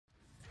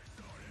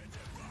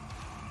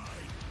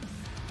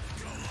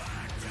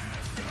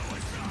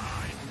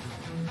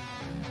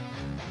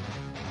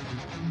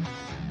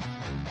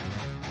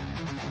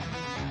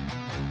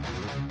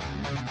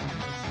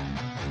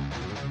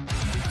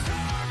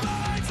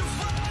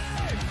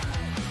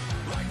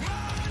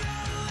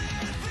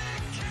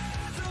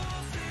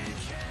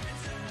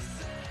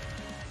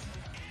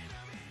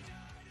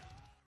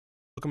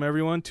Welcome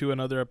everyone to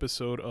another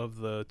episode of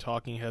the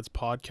Talking Heads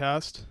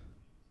podcast.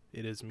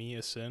 It is me,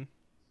 Asin.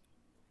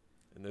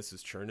 And this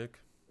is Chernik.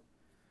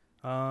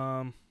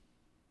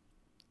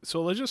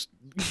 So let's just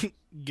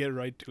get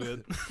right to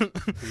it.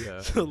 Yeah.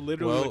 So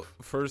literally, Well,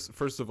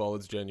 first of all,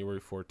 it's January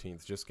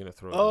 14th. Just gonna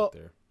throw it Oh. out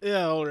there.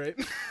 yeah, all right.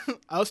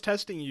 I was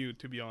testing you,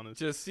 to be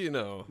honest. Just Yeah,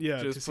 to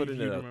just see if putting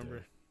you it out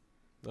remember.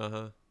 there. Uh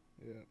huh.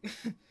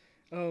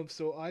 Yeah.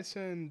 So I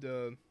sent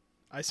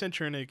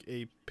Chernik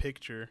a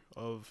picture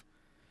of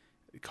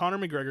Conor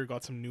McGregor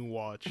got some new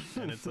watch,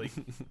 and it's like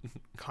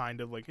kind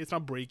of like, it's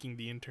not breaking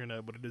the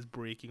internet, but it is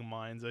breaking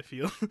minds, I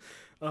feel.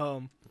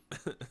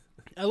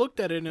 I looked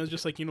at it and it was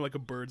just like, like a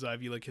bird's eye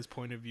view, like his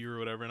point of view or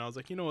whatever, and I was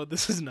like, you know what,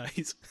 this is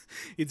nice.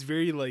 It's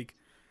very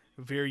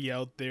very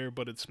out there,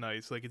 but it's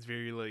nice. Like, it's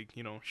very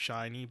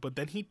shiny. But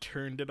then he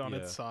turned it on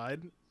its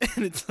side,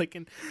 and it's like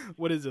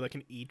what is it, like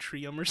an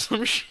atrium or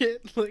some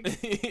shit? Like,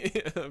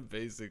 Yeah,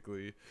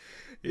 basically.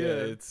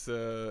 Yeah, it's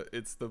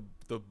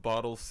the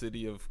bottle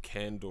city of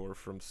Kandor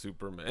from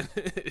Superman.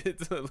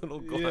 It's a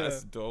little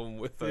glass dome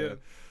with a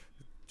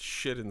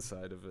shit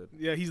inside of it.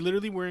 Yeah, he's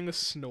literally wearing a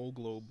snow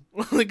globe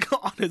like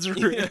on his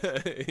wrist.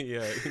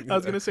 Yeah, exactly. I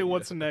was gonna say,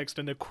 what's next?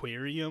 An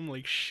aquarium?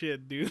 Like,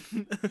 shit, dude.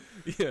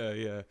 Yeah.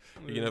 You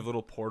can have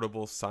little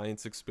portable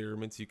science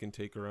experiments you can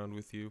take around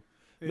with you.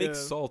 Make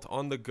salt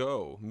on the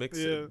go. Mix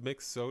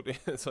sodium.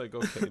 It's like,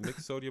 okay,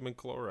 mix sodium and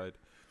chloride.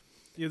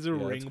 He has a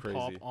ring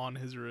pop on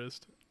his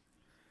wrist.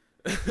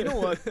 You know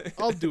what?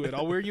 I'll do it.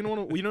 I'll wear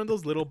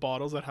those little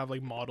bottles that have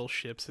like model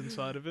ships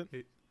inside of it.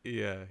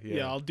 Yeah.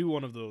 Yeah, I'll do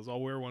one of those. I'll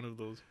wear one of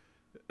those.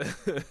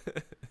 And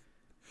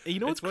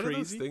you know what's one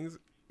crazy? Of those things.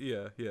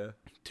 Yeah.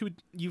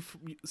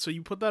 So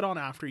you put that on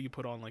after you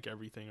put on like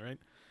everything, right?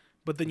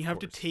 But then you have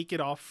to take it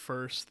off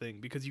first thing,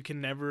 because you can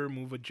never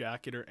move a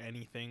jacket or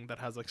anything that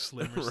has like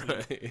slimmer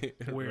sleeves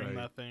wearing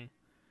that thing.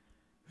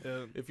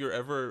 If you're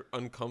ever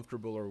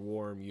uncomfortable or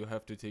warm, you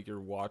have to take your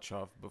watch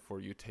off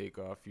before you take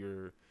off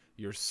your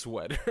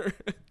sweater.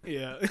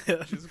 Yeah.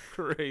 Which is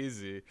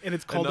crazy. And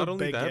it's called not a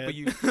only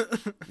baguette.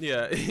 that,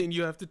 but and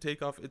you have to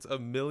take off, it's $1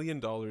 million,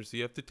 so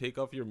you have to take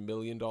off your $1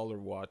 million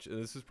watch,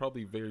 and this is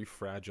probably very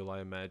fragile,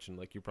 I imagine.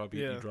 Like, you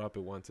drop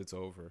it once, it's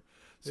over.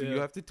 So you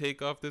have to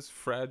take off this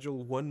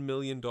fragile $1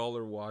 million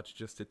watch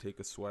just to take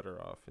a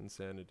sweater off.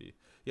 Insanity.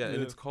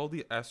 And it's called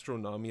the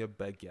Astronomia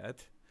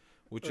Baguette,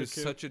 which is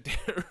such a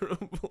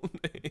terrible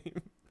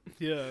name.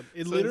 Yeah,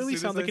 it literally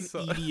sounds like an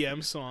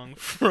EDM song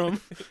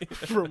from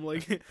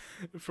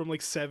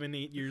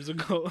 7-8 years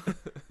ago.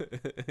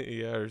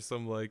 Yeah, or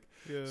some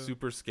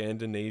super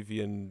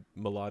Scandinavian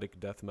melodic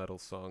death metal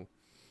song.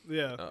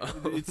 Yeah,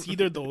 it's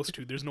either those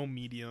two. There's no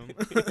medium.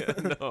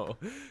 No,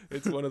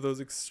 it's one of those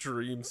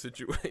extreme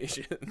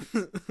situations.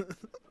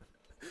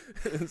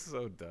 It's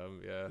so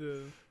dumb. Yeah.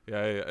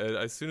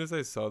 As soon as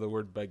I saw the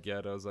word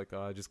baguette, I was like,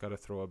 I just gotta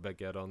throw a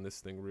baguette on this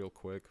thing real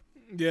quick.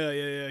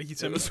 Yeah. He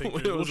sent me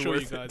pictures. We'll show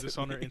you guys. It's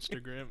on our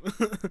Instagram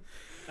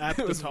at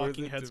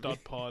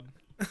thetalkingheads.pod.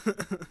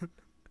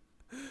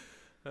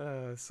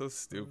 So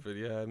stupid.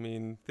 Yeah, I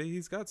mean,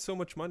 he's got so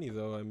much money,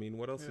 though. I mean,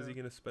 what else is he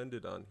gonna spend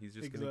it on? He's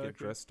just gonna get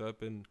dressed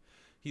up, and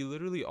he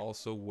literally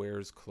also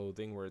wears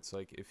clothing where it's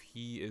like,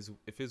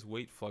 if his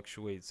weight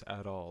fluctuates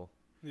at all,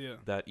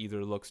 that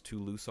either looks too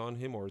loose on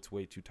him or it's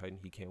way too tight and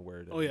he can't wear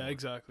it anymore. Oh yeah,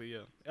 exactly.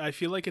 Yeah, I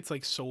feel like it's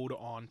like sewed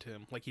onto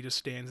him. Like, he just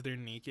stands there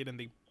naked and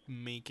they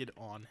make it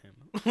on him.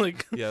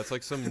 Like, yeah, it's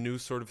like some new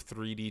sort of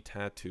 3D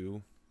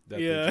tattoo that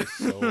they just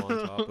sew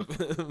on top of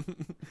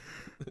him.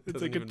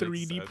 It's like a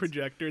 3D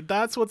projector.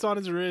 That's what's on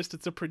his wrist.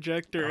 It's a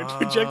projector. It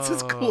projects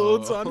his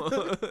clothes on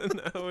him.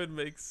 Now it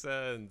makes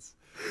sense.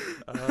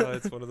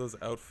 It's one of those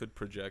outfit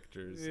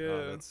projectors. Yeah.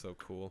 Oh, that's so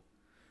cool.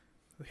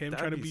 Him That'd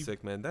trying to be be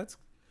sick, man. That's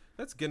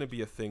gonna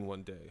be a thing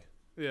one day.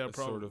 Yeah,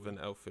 probably. Sort of an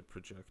outfit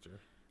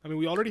projector. I mean,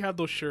 we already have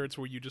those shirts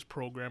where you just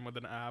program with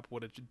an app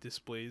what it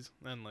displays,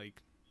 and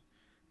like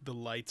the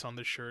lights on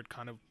the shirt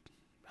kind of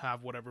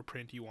have whatever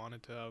print you want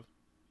it to have.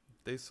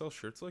 They sell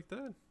shirts like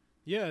that?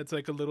 Yeah, it's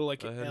like a little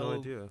like I had no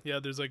idea. Yeah,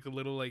 there's like a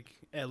little like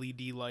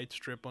LED light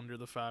strip under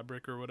the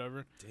fabric or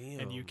whatever. Damn.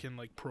 And you can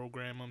like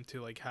program them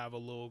to like have a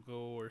logo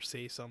or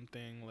say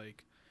something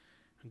like.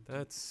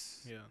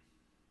 That's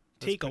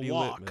Take a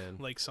walk, lit, man.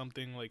 like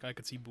something like I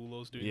could see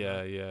Bulos doing.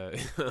 Yeah,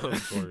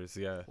 of course,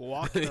 yeah.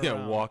 Walking yeah,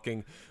 around.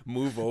 walking,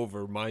 move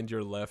over, mind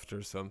your left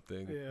or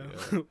something.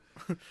 Yeah.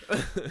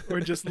 Or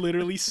just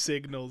literally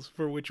signals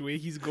for which way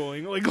he's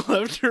going, like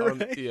left or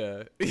right.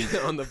 Yeah,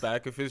 on the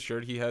back of his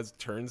shirt he has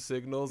turn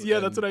signals.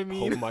 Yeah, that's what I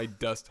mean.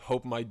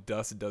 Hope my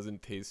dust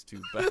doesn't taste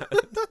too bad.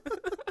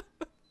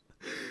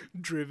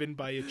 Driven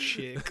by a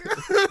chick.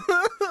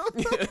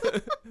 Yeah.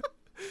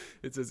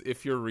 It says,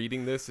 if you're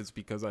reading this, it's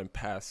because I'm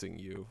passing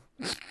you.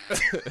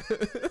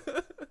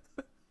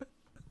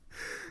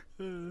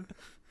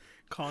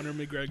 Conor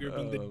McGregor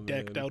being the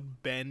decked out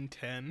Ben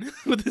 10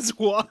 with his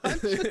watch.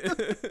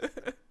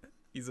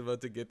 He's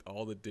about to get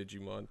all the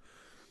Digimon.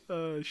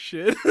 Oh,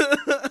 shit.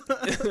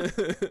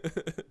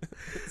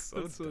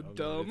 That's so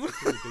dumb.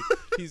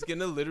 He's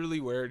gonna literally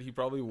wear it. He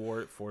probably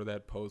wore it for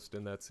that post,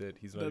 and that's it.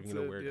 He's not even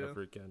gonna wear it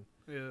ever again.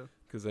 Yeah.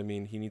 Because I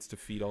mean, he needs to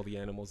feed all the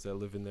animals that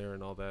live in there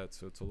and all that,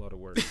 so it's a lot of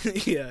work.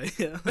 Yeah.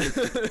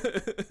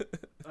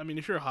 I mean,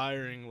 if you're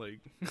hiring, like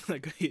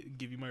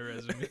give you my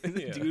resume,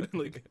 dude.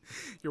 Like,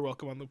 you're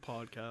welcome on the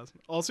podcast.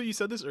 Also, you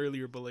said this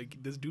earlier, but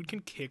like, this dude can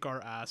kick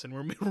our ass, and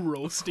we're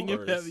roasting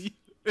him heavy.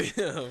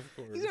 Yeah, of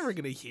course. He's never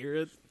gonna hear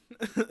it.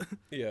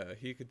 Yeah,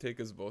 he could take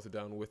us both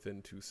down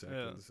within 2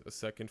 seconds. Yeah. A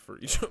second for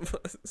each of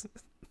us.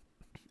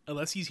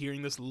 Unless he's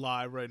hearing this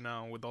live right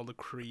now with all the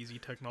crazy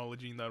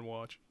technology in that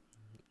watch.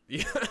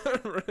 Yeah,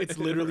 right. It's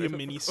literally a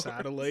mini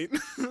satellite.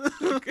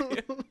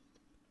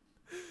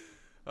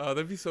 Oh,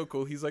 that'd be so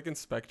cool. He's like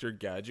Inspector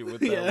Gadget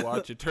with that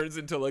watch. It turns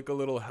into like a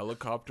little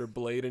helicopter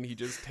blade, and he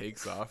just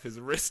takes off his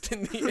wrist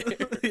in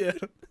the air. Yeah,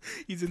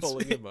 he's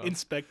pulling him up.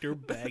 Inspector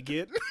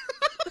Baggett.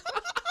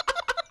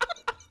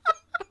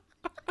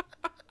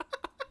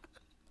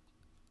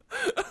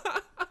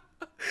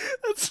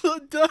 That's so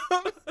dumb.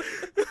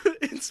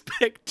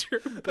 Inspector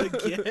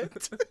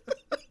Baguette.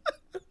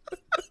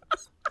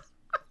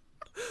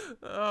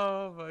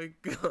 Oh my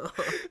god.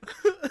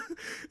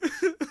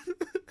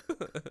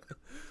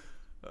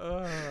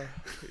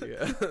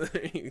 Yeah,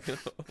 there you go.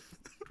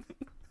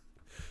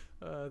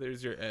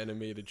 There's your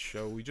animated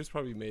show. We just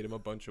probably made him a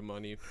bunch of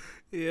money.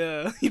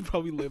 Yeah, he'd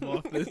probably live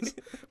off this.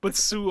 But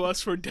sue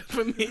us for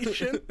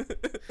defamation.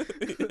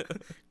 Yeah.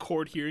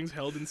 Court hearings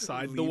held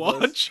inside the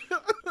watch.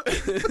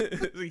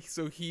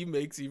 So he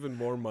makes even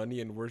more money,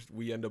 and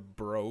we end up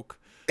broke.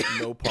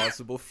 No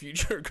possible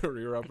future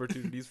career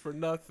opportunities for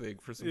nothing,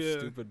 for some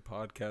stupid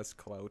podcast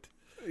clout.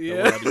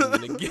 Yeah. That we're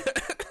not even gonna get.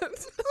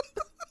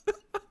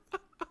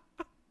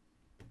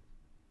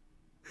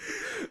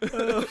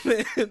 Oh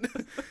man,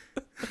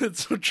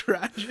 that's so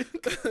tragic.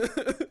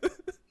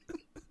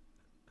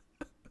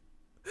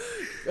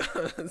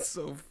 God, that's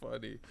so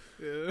funny.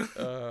 Yeah.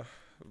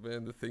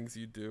 Man, the things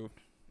you do.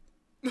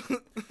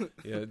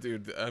 Yeah,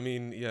 dude. I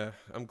mean, yeah.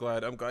 I'm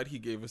glad he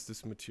gave us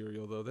this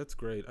material, though. That's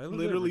great. I love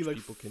literally that like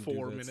people can 4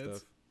 do that minutes.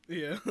 Stuff.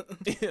 Yeah.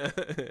 Yeah,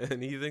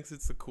 and he thinks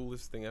it's the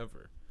coolest thing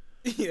ever.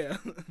 Yeah.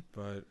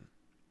 But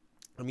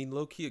I mean,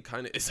 low key, it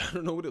kind of is. I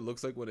don't know what it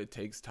looks like when it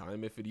takes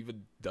time, if it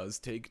even does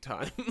take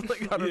time.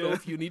 Like, I don't know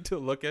if you need to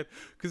look at,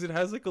 because it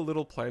has like a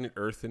little planet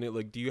Earth in it.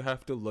 Like, do you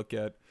have to look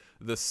at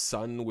the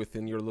sun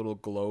within your little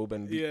globe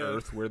and the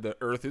Earth, where the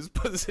Earth is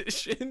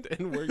positioned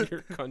and where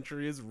your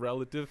country is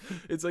relative?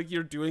 It's like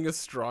you're doing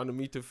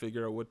astronomy to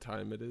figure out what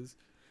time it is.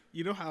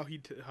 You know how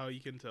how you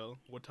can tell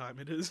what time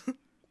it is?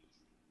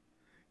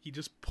 He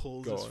just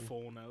pulls his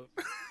phone out.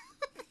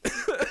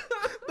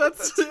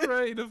 That's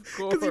right, of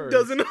course. Because he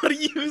doesn't know how to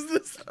use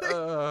this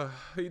thing.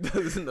 He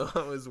doesn't know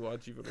how his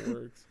watch even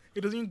works.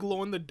 It doesn't even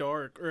glow in the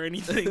dark or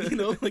anything, you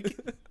know? Like,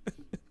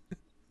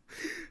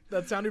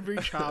 that sounded very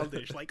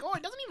childish. Like, oh,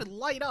 it doesn't even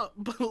light up.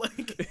 But,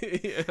 like,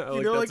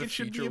 you know, like, it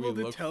should be able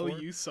to tell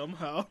you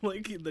somehow,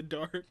 like, in the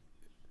dark.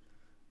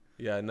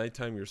 Yeah, at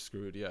nighttime you're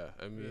screwed, yeah.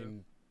 I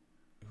mean...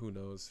 Who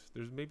knows?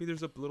 Maybe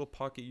there's a little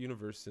pocket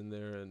universe in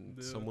there,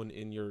 and someone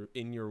in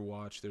your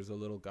watch. There's a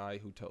little guy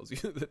who tells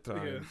you the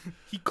time. Yeah.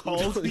 He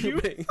calls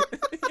you.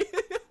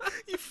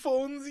 He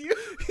phones you.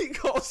 He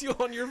calls you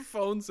on your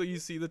phone, so you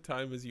see the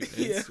time as you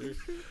answer.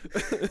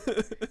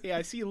 Yeah,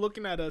 I see you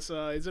looking at us.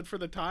 Is it for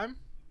the time?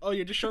 Oh,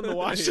 you're just showing the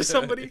watch to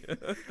somebody.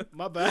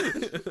 My bad.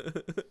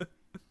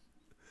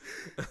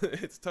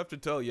 It's tough to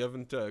tell. You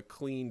haven't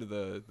cleaned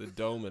the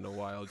dome in a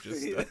while.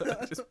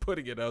 Just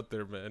putting it out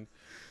there, man.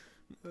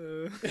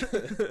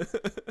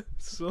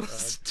 So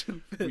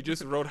stupid. We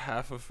just wrote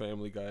half a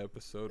Family Guy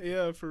episode.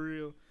 Yeah, for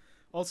real.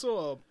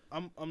 Also,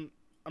 I'm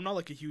not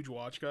like a huge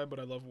watch guy, but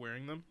I love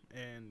wearing them.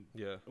 And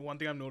one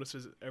thing I've noticed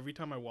is every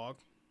time I walk,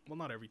 well,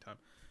 not every time,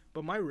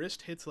 but my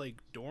wrist hits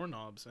like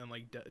doorknobs and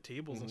like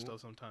tables and stuff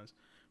sometimes.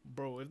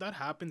 Bro, if that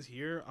happens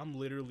here, I'm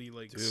literally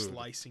like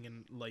slicing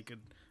in like a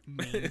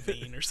main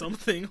vein or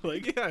something.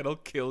 Like, yeah, it'll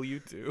kill you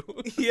too.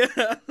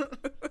 Yeah.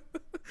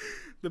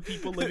 The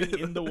people living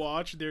in the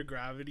watch, their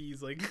gravity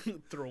is like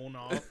thrown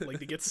off, like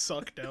they get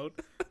sucked out,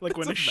 like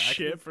when a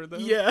ship for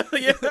them. Yeah,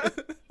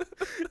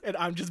 and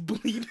I'm just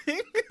bleeding.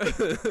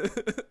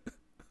 The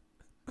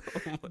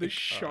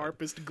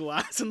sharpest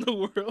glass in the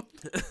world.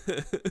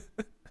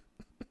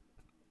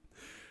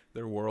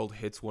 Their world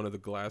hits one of the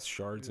glass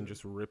shards and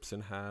just rips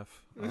in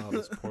half. Oh,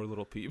 those poor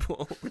little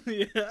people.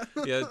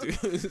 Yeah,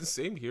 dude.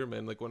 Same here,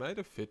 man. Like when I had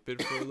a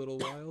Fitbit for a little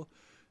while.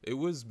 It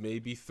was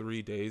maybe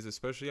 3 days,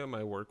 especially at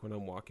my work when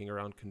I'm walking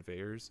around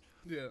conveyors.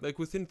 Yeah. Like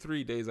within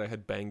 3 days, I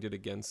had banged it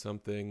against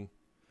something.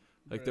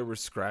 Like there were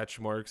scratch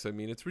marks. I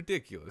mean, it's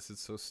ridiculous.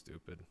 It's so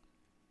stupid.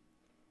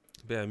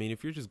 But yeah, I mean,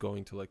 if you're just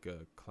going to like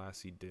a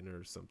classy dinner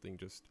or something,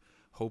 just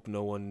hope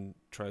no one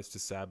tries to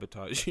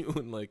sabotage you.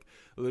 And like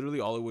literally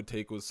all it would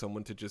take was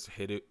someone to just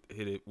hit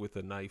it with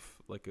a knife.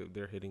 Like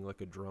they're hitting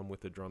like a drum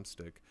with a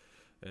drumstick.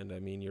 And I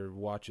mean, your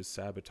watch is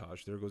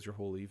sabotaged. There goes your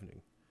whole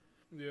evening.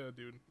 Yeah,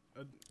 dude.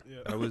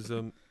 Yeah. I was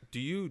do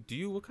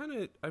you what kind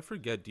of, I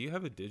forget, do you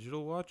have a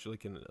digital watch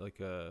like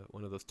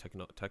one of those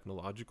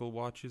technological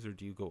watches, or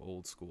do you go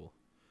old school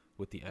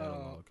with the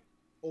analog?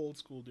 Old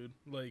school, dude.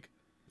 Like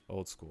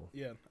Old school.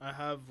 yeah, I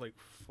have like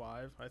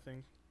 5, I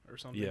think, or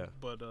something. Yeah.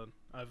 But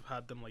I've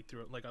had them like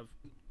through like I've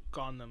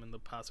gotten them in the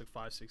past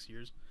like 5-6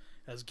 years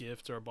as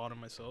gifts or bought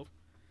them myself.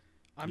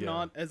 I'm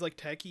not as like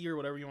techie or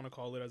whatever you want to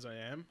call it as I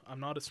am. I'm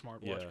not a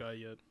smartwatch guy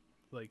yet.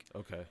 Like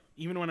okay.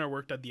 Even when I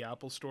worked at the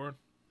Apple store,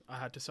 I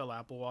had to sell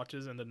Apple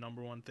watches, and the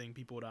number one thing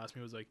people would ask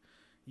me was like,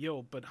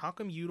 "Yo, but how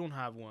come you don't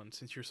have one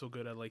since you're so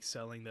good at like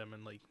selling them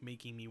and like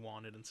making me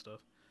want it and stuff?"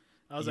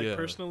 I was like,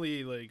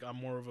 personally, like I'm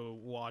more of a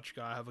watch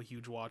guy. I have a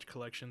huge watch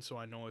collection, so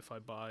I know if I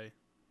buy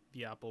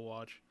the Apple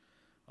Watch,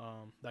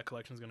 that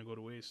collection's gonna go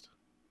to waste.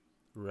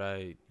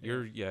 Right.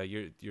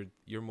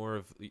 You're more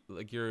of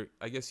like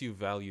I guess you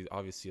value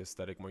obviously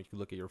aesthetic more. You can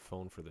look at your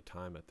phone for the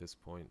time at this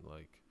point,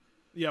 like.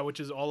 Yeah, which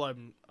is all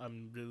I'm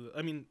really.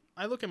 I mean,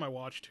 I look at my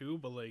watch too,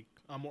 but like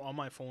I'm on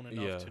my phone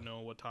enough to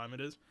know what time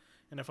it is.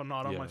 And if I'm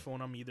not on my phone,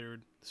 I'm either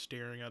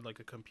staring at like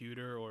a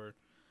computer or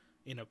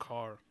in a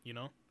car, you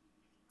know.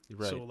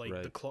 Right. So like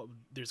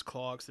there's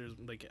clocks. There's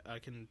like I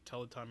can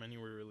tell the time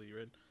anywhere really,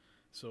 right?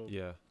 So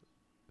yeah.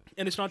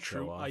 And it's not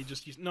true. I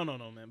just use no,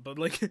 man. But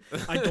like,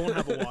 I don't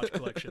have a watch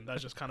collection.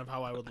 That's just kind of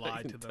how I would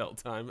lie to them. Tell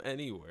time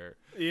anywhere.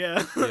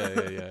 Yeah.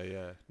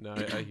 yeah. No,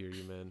 I hear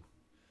you, man.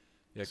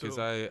 Yeah, because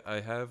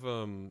I have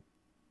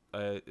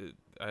I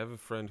have a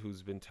friend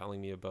who's been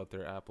telling me about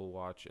their Apple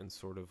Watch and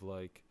sort of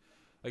like,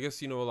 I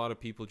guess a lot of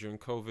people during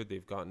COVID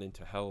they've gotten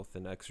into health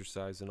and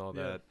exercise and all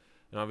that,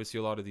 and obviously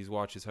a lot of these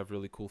watches have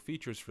really cool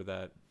features for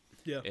that.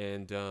 Yeah.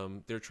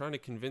 And they're trying to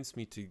convince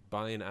me to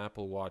buy an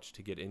Apple Watch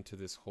to get into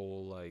this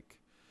whole like.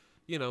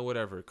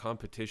 Whatever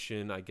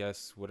competition, I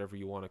guess, whatever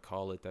you want to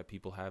call it, that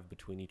people have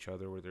between each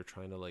other, where they're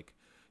trying to like,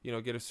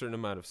 get a certain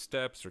amount of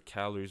steps or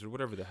calories or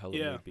whatever the hell it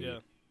may be.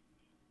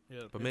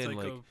 Yeah. But man,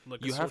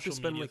 like you have to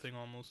spend like thing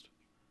almost.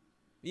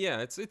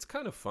 Yeah, it's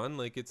kind of fun.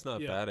 Like it's not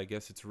bad. I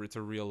guess it's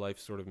a real life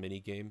sort of mini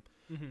game.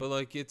 Mm-hmm. But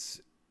like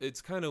it's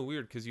kind of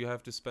weird because you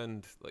have to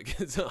spend like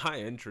it's a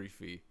high entry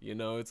fee.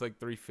 It's like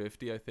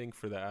 $350 I think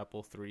for the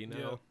Apple III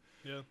now.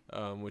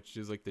 Yeah. Which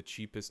is like the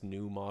cheapest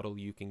new model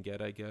you can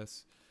get, I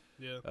guess.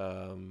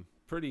 Yeah.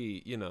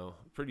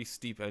 Pretty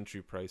steep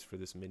entry price for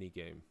this mini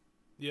game.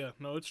 Yeah,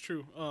 no, it's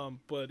true.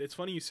 But it's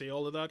funny you say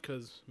all of that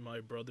because my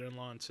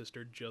brother-in-law and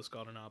sister just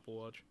got an Apple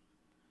Watch.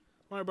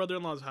 My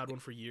brother-in-law's had one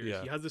for years.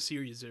 Yeah. He has the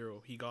Series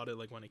 0. He got it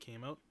like when it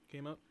came out.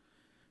 He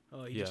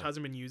just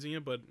hasn't been using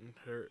it, but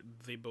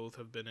they both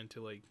have been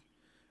into like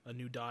a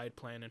new diet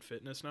plan and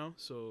fitness now.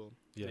 So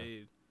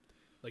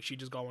she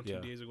just got one 2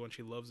 days ago and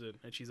she loves it.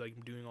 And she's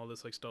like doing all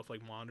this like stuff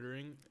like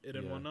monitoring it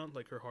and whatnot,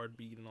 like her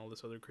heartbeat and all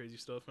this other crazy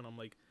stuff. And I'm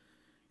like,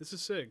 this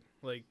is sick.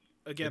 Like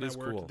again, I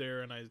work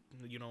there and I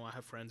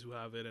have friends who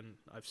have it and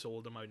I've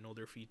sold them. I know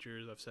their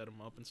features. I've set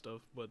them up and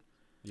stuff. But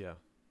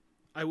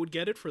I would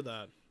get it for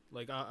that.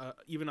 Like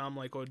I'm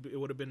like, it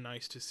would have been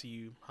nice to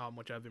see how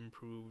much I've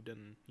improved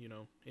and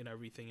in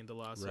everything in the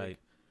last like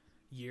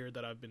year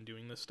that I've been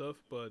doing this stuff.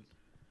 But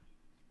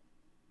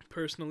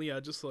personally, I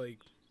just like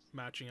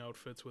matching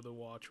outfits with a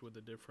watch with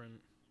a different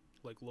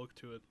like look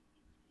to it.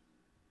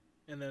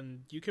 And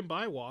then you can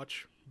buy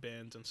watch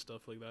bands and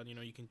stuff like that.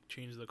 You can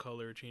change the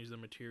color, change the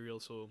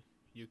material, so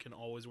you can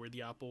always wear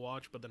the Apple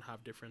Watch but then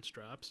have different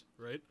straps,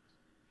 right?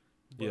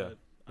 But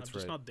I'm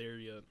just not there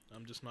yet.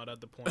 I'm just not at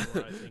the point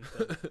where I think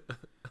that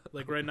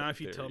like right now if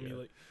you tell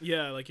me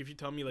if you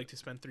tell me like to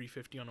spend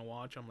 $350 on a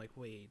watch, I'm like,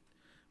 wait,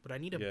 but I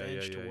need a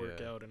bench to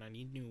work out and I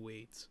need new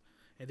weights.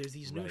 And there's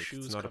these new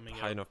shoes it's not coming a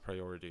out. high enough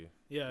priority.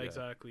 Yeah,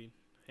 exactly.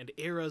 And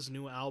Era's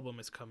new album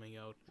is coming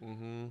out.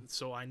 Mm-hmm.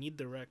 So I need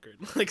the record.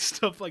 Like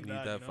stuff like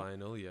that. Need that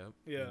vinyl, yeah.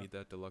 You need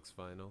that deluxe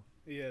vinyl.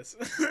 Yes.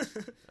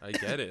 I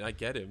get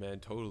it, man.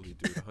 Totally,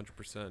 dude.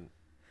 100%.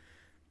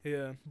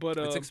 Yeah, but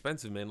it's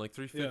expensive, man. Like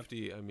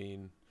 $350. I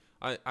mean,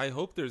 I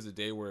hope there's a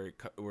day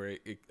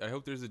I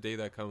hope there's a day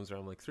that comes where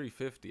I'm like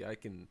 $350. I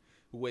can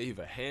wave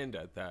a hand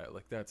at that.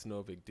 Like that's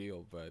no big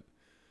deal. But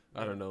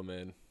I don't know,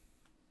 man.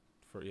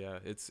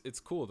 It's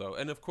cool though,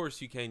 and of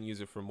course you can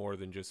use it for more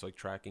than just like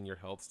tracking your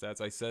health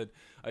stats. I said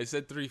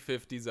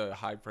 $350 is a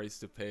high price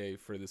to pay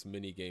for this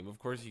mini game. Of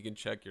course you can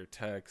check your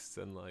texts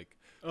and like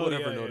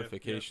whatever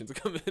notifications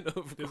come in.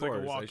 There's Course,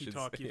 like a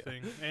walkie-talkie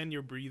thing, and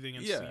you're breathing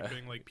and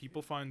sleeping. Like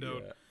people find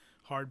out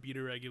heartbeat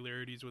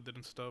irregularities with it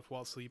and stuff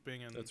while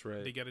sleeping, and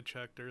they get it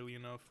checked early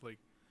enough. Like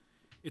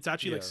it's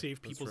actually like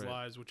saved people's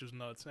lives, which is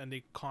nuts. And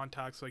they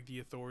contacts like the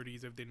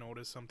authorities if they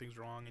notice something's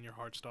wrong and your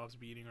heart stops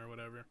beating or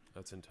whatever.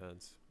 That's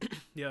intense.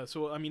 Yeah,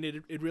 so I mean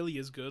it really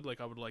is good. Like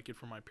I would like it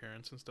for my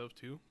parents and stuff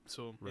too.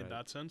 So in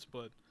that sense,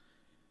 but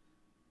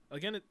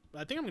again,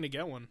 I think I'm gonna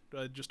get one.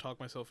 I just talk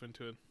myself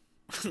into it.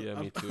 Yeah,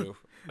 me too.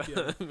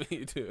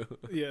 Me too.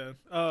 Yeah,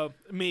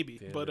 maybe,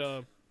 damn but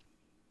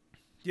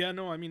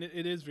no, I mean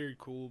it is very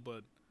cool,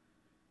 but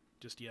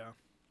just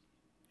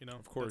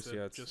of course,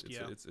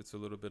 it's a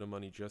little bit of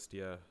money. Just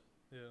I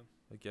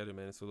get it,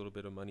 man. It's a little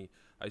bit of money.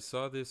 I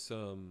saw this.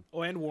 And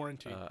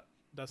warranty.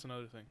 That's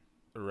another thing.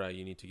 Right,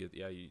 you need to get.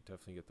 Yeah, you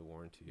definitely get the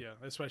warranty. Yeah,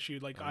 especially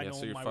like I know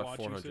so my watch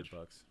usage.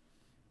 $400.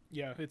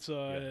 Yeah, it's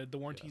the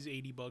warranty's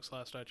 $80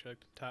 last I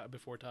checked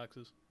before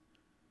taxes.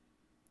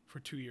 For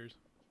 2 years.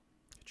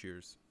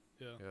 Cheers.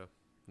 Yeah. Yeah.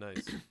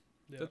 Nice.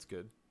 Yeah. That's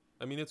good.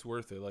 I mean, it's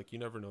worth it. Like, you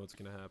never know what's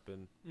going to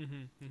happen.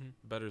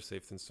 Better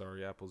safe than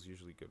sorry. Apple's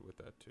usually good with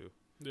that, too.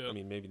 Yeah. I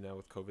mean, maybe now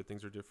with COVID,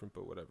 things are different,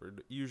 but whatever.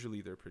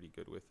 Usually, they're pretty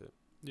good with it.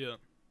 Yeah.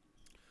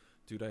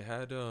 Dude, I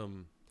had,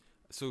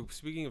 so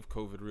speaking of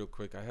COVID real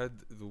quick, I had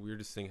the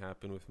weirdest thing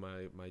happen with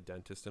my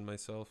dentist and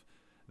myself.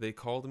 They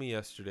called me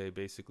yesterday,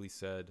 basically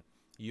said,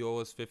 you owe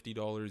us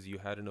 $50. You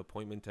had an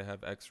appointment to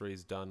have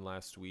x-rays done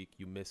last week.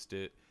 You missed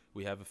it.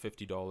 We have a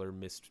 $50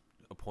 missed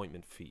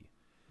appointment fee.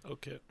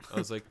 Okay. I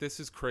was like, this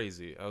is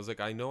crazy. I was like,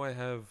 I know I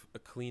have a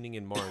cleaning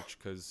in March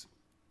because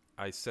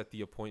I set the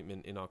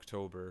appointment in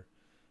October,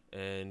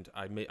 and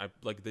I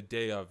like the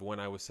day of when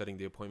I was setting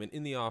the appointment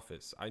in the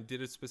office. I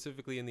did it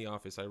specifically in the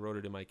office. I wrote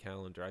it in my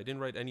calendar. I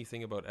didn't write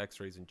anything about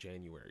x-rays in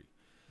January.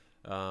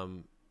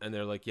 And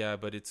they're like, yeah,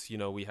 but it's,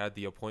 we had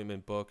the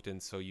appointment booked,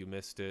 and so you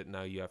missed it.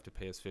 Now you have to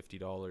pay us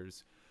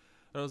 $50.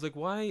 And I was like,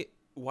 why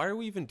are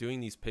we even doing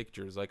these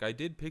pictures? Like, I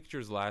did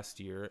pictures last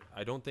year.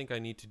 I don't think I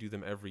need to do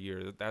them every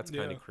year. That's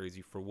kind of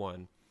crazy, for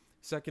one.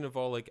 Second of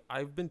all, like,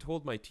 I've been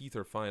told my teeth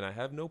are fine. I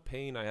have no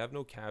pain. I have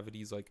no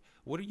cavities. Like,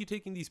 what are you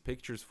taking these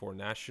pictures for?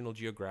 National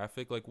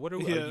Geographic? Like, what are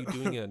you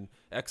doing, an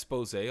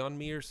expose on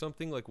me or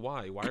something? Like,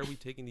 why? Why are we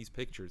taking these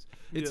pictures?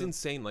 It's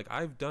insane. Like,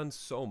 I've done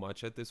so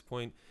much at this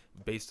point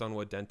based on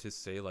what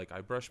dentists say. Like, I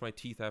brush my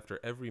teeth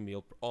after every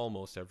meal,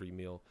 almost every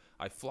meal.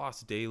 I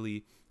floss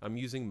daily. I'm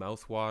using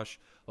mouthwash.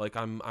 Like,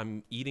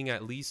 I'm eating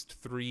at least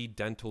 3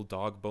 dental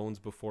dog bones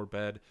before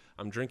bed.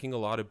 I'm drinking a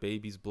lot of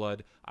baby's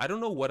blood. I don't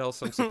know what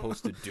else I'm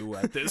supposed to do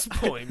at this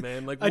point,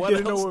 man. Like,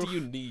 what else do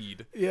you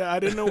need? Yeah, I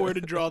didn't know where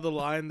to draw the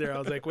line there. I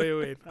was like,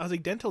 wait. I was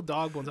like, dental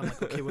dog bones. I'm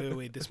like, okay,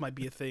 wait. This might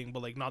be a thing,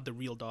 but like not the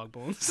real dog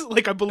bones.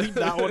 Like, I believe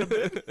that one a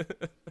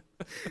bit.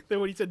 Then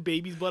when he said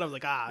baby's blood, I was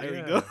like, there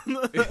we go.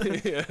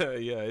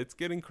 Yeah. It's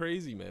getting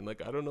crazy, man.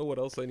 Like, I don't know what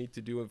else I need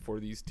to do for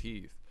these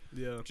teeth.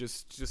 Yeah.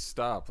 Just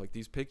stop. Like,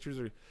 these pictures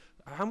are.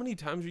 How many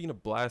times are you gonna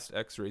blast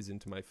X-rays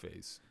into my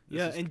face?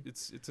 And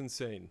it's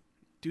insane.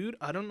 Dude,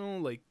 I don't know,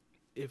 like,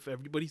 if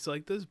everybody's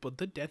like this, but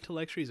the dental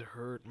X-rays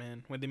hurt,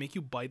 man. When they make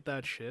you bite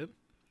that shit.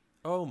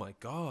 Oh my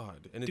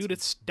god! And dude,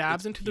 it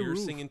stabs into the roof,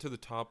 piercing into the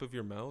top of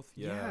your mouth.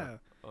 Yeah.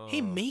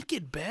 Hey, make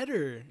it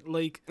better.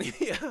 Like,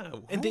 yeah.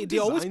 And they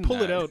always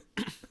pull it out.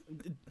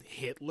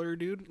 Hitler,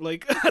 dude.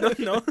 Like, I don't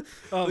know.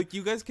 Like,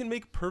 you guys can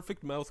make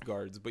perfect mouth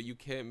guards, but you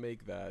can't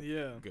make that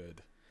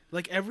good.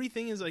 Like,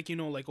 everything is like,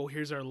 like, oh,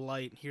 here's our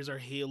light, here's our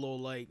halo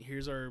light,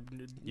 here's our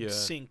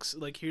sinks,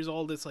 like, here's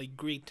all this like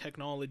great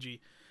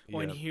technology. Oh,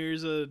 and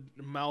here's a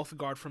mouth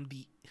guard from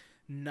the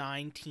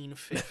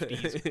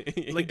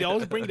 1950s. Like, they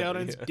always bring down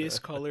and it's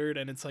discolored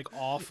and it's like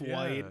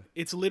off-white.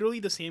 It's literally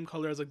the same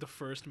color as like the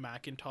first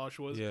Macintosh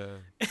was.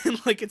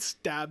 And like, it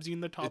stabs you in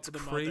the top of the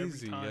mouth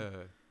every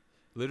time.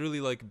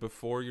 Literally, like,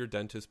 before your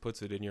dentist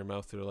puts it in your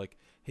mouth, they're like,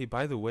 hey,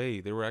 by the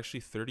way, there were actually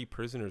 30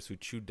 prisoners who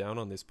chewed down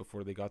on this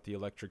before they got the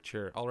electric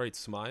chair. All right,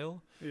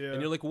 smile.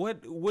 And you're like,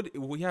 what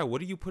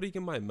are you putting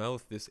in my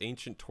mouth? This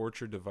ancient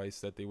torture device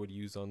that they would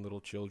use on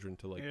little children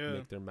to like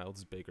make their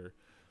mouths bigger.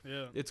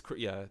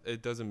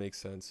 It doesn't make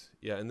sense.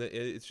 And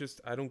it's just,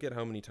 I don't get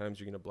how many times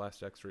you're gonna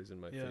blast X-rays in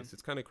my face.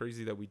 It's kind of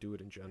crazy that we do it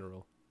in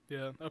general.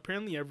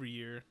 Apparently every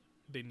year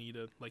they need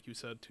it, like you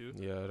said, too.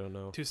 I don't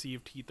know, to see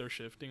if teeth are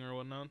shifting or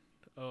whatnot.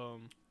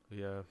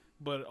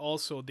 But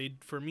also they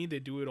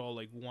do it all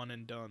like one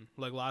and done.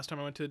 Like, last time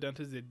I went to the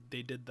dentist,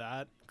 they did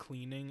that,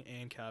 cleaning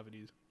and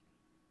cavities.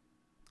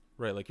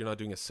 Right, like, you're not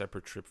doing a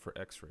separate trip for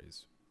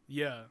X-rays.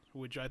 Yeah,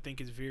 which I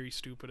think is very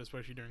stupid,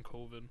 especially during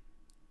COVID.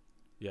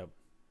 Yeah,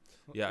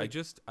 like,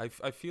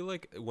 I feel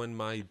like when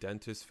my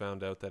dentist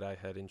found out that I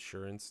had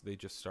insurance, they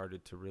just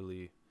started to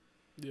really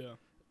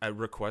I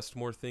request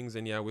more things.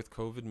 And with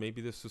COVID,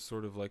 maybe this was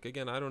sort of like,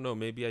 again, I don't know,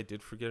 maybe I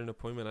did forget an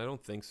appointment. I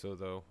don't think so,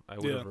 though. I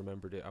would have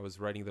remembered it. I was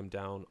writing them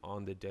down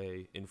on the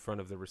day in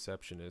front of the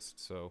receptionist,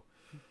 so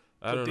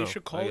I don't know. They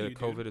should call you,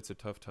 COVID, dude. It's a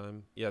tough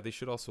time. They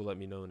should also let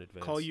me know in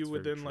advance. Call you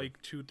within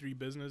like 2-3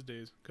 business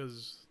days,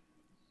 because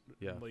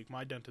like,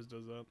 my dentist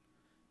does that.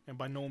 And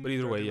by no means, but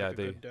either way, like, a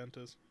good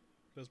dentist.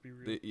 Let's be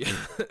real.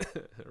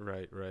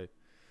 Right.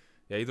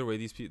 Yeah, either way,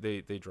 these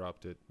people, they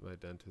dropped it. My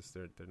dentist,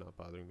 they're not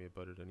bothering me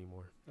about it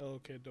anymore. Oh,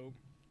 okay, dope.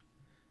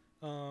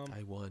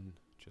 I won.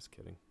 Just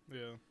kidding.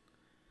 Yeah.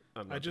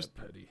 I'm not that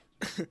petty.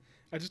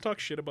 I just talked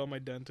shit about my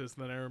dentist,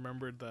 and then I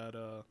remembered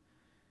that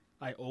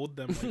I owed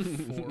them like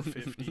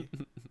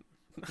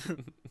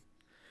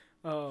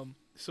 $450.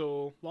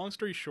 So long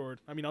story short,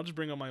 I mean, I'll just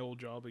bring up my old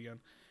job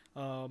again.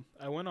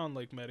 I went on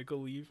like medical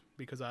leave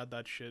because I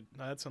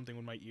had something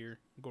with my ear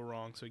go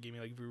wrong, so it gave me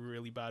like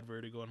really bad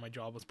vertigo, and my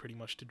job was pretty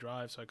much to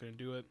drive, so I couldn't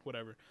do it,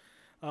 whatever.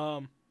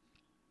 I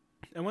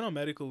went on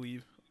medical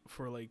leave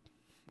for like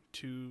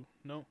 3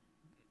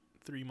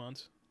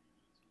 months,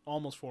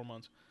 almost 4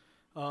 months.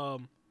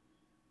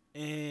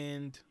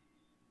 And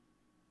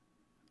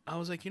I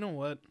was like, you know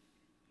what,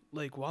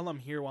 like, while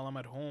I'm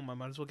at home, I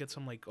might as well get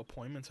some like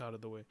appointments out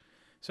of the way.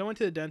 So I went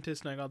to the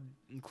dentist and I got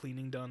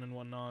cleaning done and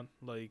whatnot.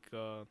 Like,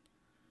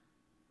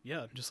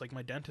 just like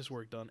my dentist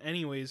work done.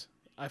 Anyways,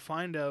 I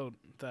find out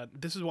that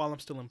this is while I'm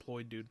still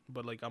employed, dude,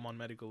 but like I'm on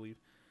medical leave.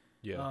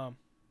 Yeah.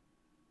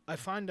 I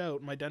find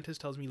out my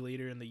dentist tells me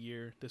later in the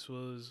year, this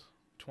was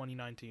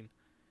 2019,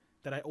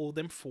 that I owe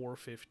them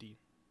 $450.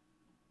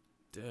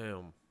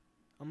 Damn.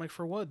 I'm like,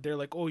 for what? They're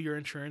like, oh, your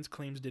insurance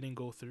claims didn't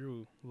go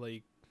through,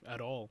 like, at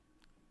all.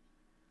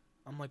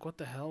 I'm like, what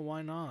the hell?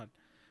 Why not?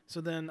 So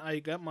then I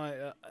got my,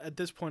 at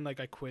this point, like,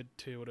 I quit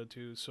Toyota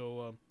too.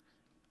 So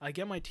I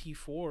get my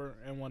T4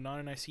 and whatnot,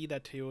 and I see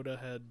that Toyota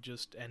had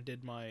just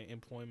ended my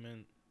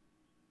employment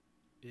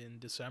in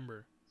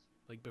December,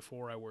 like,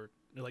 before I worked,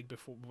 like,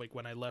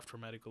 when I left for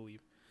medical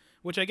leave.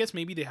 Which I guess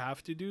maybe they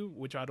have to do,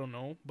 which I don't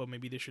know, but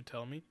maybe they should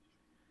tell me.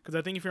 Because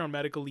I think if you're on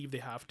medical leave, they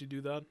have to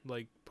do that,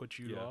 like, put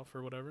you off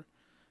or whatever.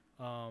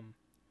 But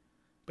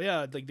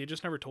yeah, like, they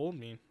just never told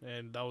me,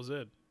 and that was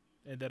it.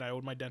 And then I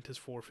owed my dentist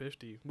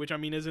 $450, which, I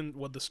mean, isn't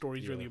what the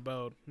story's really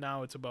about.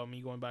 Now it's about me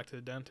going back to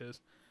the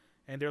dentist,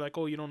 and they're like,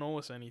 oh, you don't owe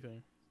us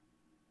anything.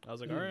 I was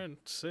like, all right,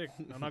 sick.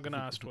 I'm not going to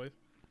ask twice.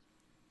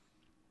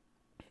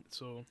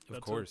 So, that's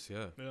of course,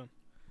 yeah.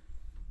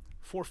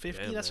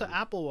 $450? That's an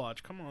Apple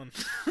Watch. Come on.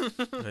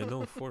 I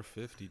know,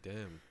 $450,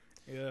 damn.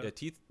 Yeah,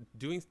 teeth,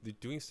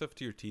 doing stuff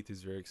to your teeth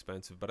is very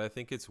expensive, but I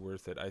think it's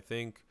worth it. I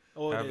think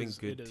having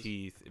good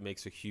teeth, it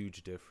makes a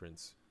huge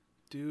difference.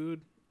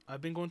 Dude, I've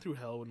been going through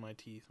hell with my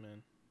teeth,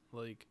 man.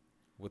 Like,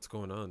 what's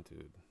going on,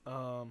 dude?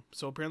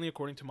 So apparently,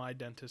 according to my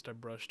dentist, I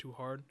brush too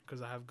hard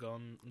because I have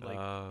gum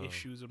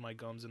issues with my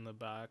gums in the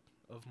back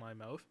of my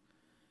mouth.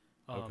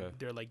 Okay.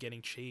 They're like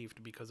getting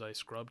chafed because I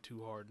scrub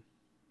too hard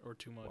or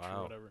too much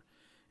or whatever,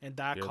 and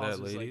that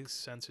causes like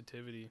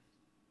sensitivity.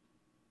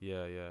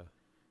 Yeah.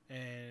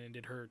 And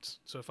it hurts.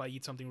 So if I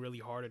eat something really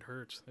hard, it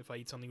hurts. If I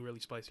eat something really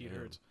spicy, it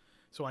hurts.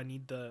 So I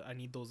need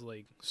those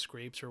like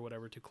scrapes or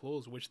whatever to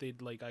close, which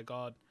I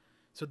got.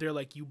 So they're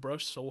like, you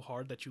brushed so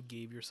hard that you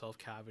gave yourself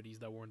cavities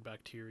that weren't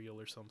bacterial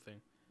or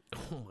something.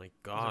 Oh my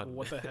god! Like,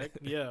 what the heck?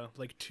 Yeah,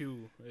 like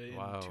two in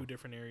 2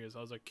 different areas. I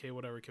was like, okay,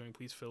 whatever. Can we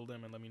please fill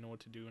them and let me know what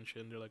to do and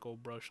shit? And they're like, oh,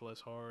 brush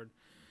less hard,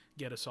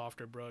 get a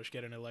softer brush,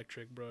 get an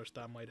electric brush,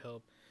 that might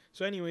help.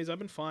 So anyways, I've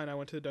been fine. I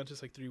went to the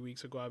dentist like 3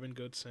 weeks ago. I've been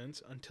good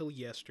since, until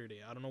yesterday.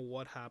 I don't know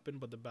what happened,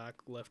 but the back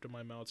left of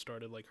my mouth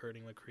started like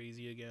hurting like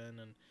crazy again,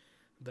 and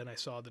then I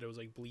saw that it was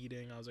like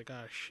bleeding. I was like,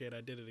 ah, shit,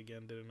 I did it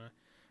again, didn't I?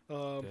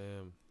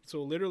 Damn.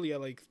 So literally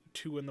at like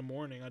 2 a.m,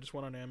 I just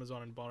went on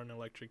Amazon and bought an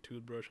electric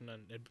toothbrush and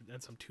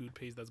some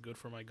toothpaste that's good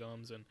for my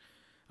gums, and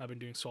I've been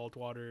doing salt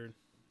water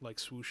like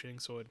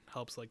swooshing, so it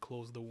helps like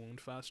close the wound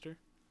faster.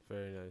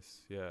 Very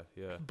nice. Yeah.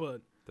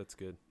 But that's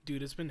good.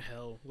 Dude, it's been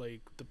hell.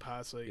 Like the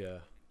past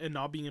and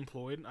not being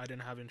employed, I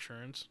didn't have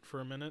insurance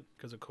for a minute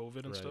because of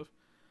COVID and stuff.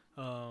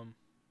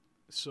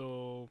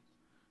 So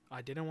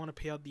I didn't want to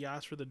pay out the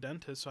ass for the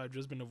dentist, so I've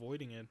just been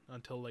avoiding it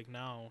until like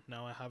now.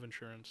 Now I have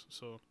insurance,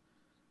 so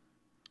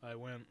I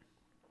went.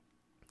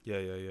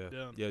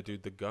 Yeah,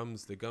 dude, the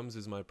gums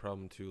is my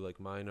problem too. Like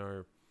mine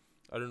are,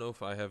 I don't know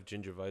if I have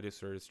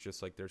gingivitis or it's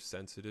just like they're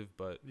sensitive,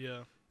 but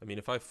yeah. I mean,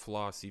 if I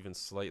floss even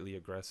slightly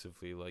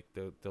aggressively, like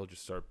they'll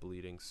just start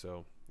bleeding.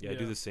 So I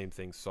do the same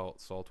thing.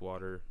 Salt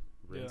water,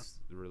 rinse.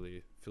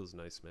 Really feels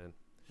nice, man.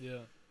 Yeah.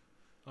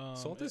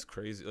 Salt is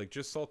crazy. Like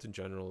just salt in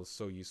general is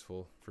so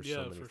useful for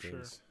so many things. Sure.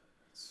 It's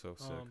so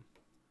sick.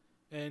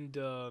 And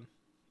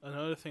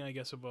another thing, I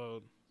guess,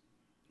 about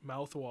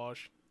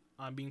mouthwash,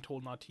 I'm being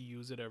told not to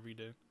use it every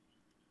day,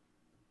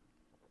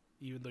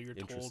 even though you're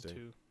told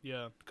to.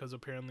 Yeah, because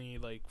apparently,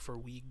 like for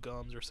weak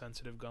gums or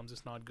sensitive gums,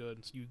 it's not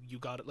good. So you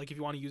got it. Like if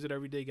you want to use it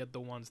every day, get the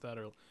ones that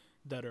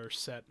are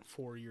set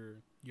for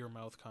your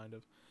mouth, kind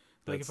of.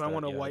 Like if I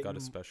want to whiten, I got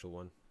a special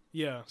one.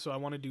 Yeah, so I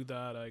want to do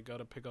that. I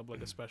gotta pick up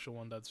like a special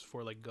one that's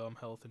for like gum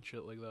health and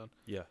shit like that.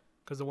 Yeah.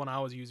 Because the one I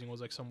was using was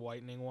like some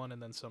whitening one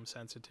and then some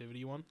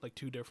sensitivity one, like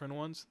 2 different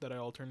ones that I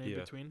alternate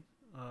between.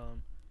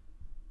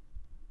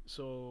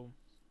 So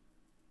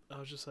I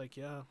was just like,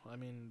 yeah, I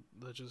mean,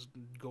 let's just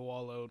go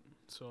all out.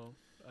 So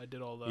I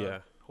did all that. Yeah.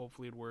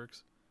 Hopefully it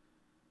works.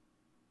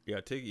 Yeah,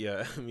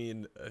 I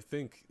mean, I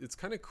think it's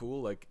kind of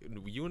cool. Like,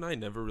 you and I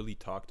never really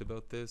talked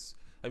about this.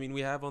 I mean,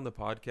 we have on the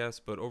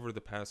podcast, but over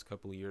the past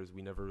couple of years,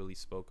 we never really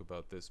spoke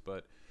about this.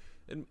 But,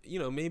 and you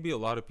know, maybe a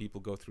lot of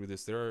people go through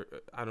this.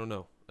 I don't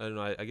know.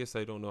 I guess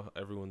I don't know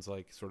everyone's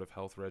like sort of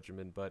health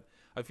regimen, but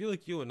I feel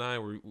like you and I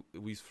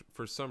we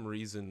for some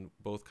reason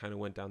both kind of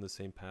went down the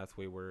same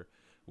pathway where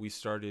we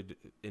started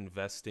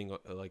investing.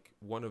 Like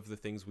one of the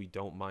things we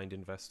don't mind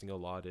investing a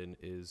lot in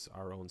is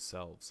our own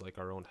selves, like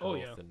our own health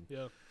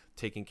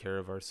taking care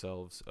of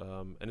ourselves.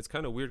 And it's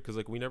kind of weird because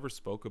like we never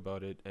spoke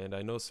about it, and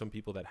I know some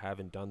people that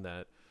haven't done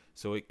that.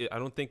 So I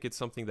don't think it's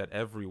something that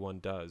everyone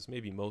does.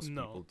 Maybe most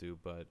people do,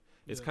 but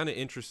it's kind of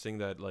interesting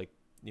that like,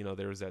 you know,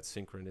 there's that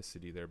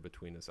synchronicity there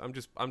between us.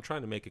 I'm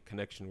trying to make a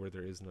connection where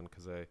there is none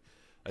because I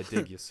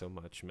dig you so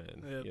much,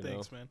 man. Yeah,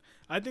 thanks, man.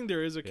 I think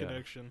there is a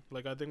connection.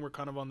 Like I think we're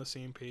kind of on the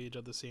same page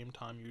at the same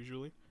time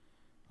usually.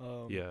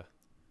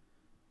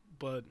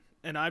 But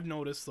and I've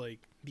noticed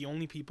like the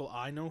only people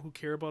I know who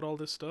care about all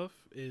this stuff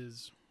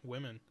is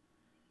women.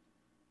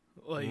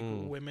 Like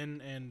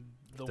women, and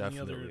the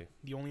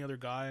only other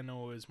guy I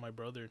know is my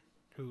brother.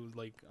 who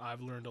like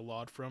I've learned a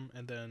lot from,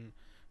 and then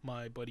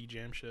my buddy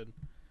Jamshed.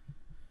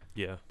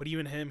 Yeah. But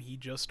even him, he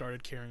just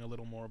started caring a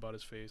little more about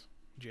his face,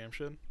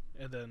 Jamshed.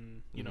 And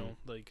then, you know,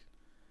 like,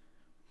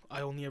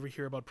 I only ever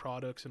hear about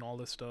products and all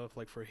this stuff,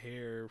 like, for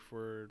hair,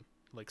 for,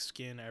 like,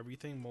 skin,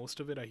 everything. Most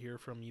of it I hear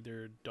from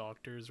either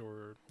doctors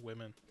or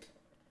women.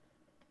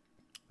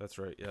 That's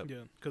right, yeah.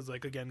 Yeah, because,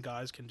 like, again,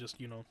 guys can just,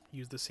 you know,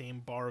 use the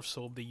same bar of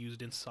soap they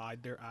used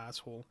inside their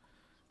asshole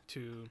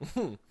to,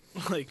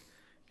 like,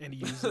 and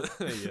use it.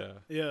 Yeah.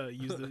 Yeah,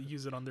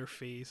 use it on their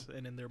face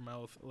and in their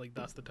mouth. Like,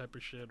 that's the type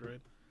of shit,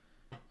 right?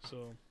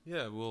 So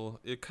yeah, well,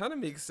 it kind of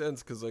makes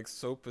sense because like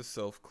soap is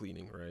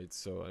self-cleaning, right?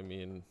 So I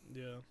mean,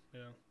 yeah,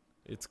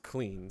 it's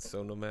clean.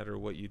 So no matter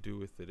what you do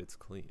with it, it's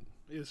clean.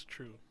 It's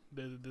true.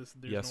 There's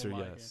yes no or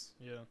lie yes.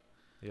 here.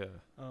 Yeah.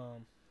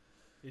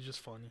 It's just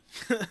funny.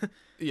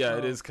 Yeah,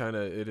 it is kind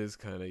of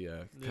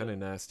kind of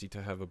nasty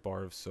to have a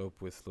bar of soap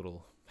with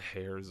little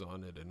hairs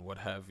on it and what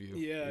have you.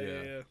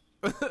 Yeah.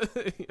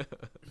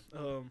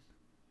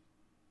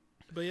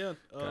 But yeah,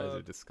 guys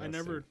are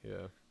disgusting.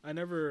 I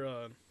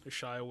never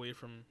shy away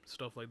from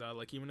stuff like that.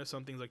 Like even if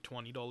something's like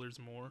 $20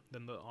 more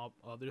than the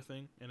other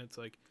thing, and it's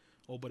like,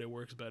 oh, but it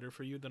works better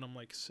for you, then I'm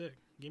like, sick.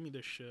 Give me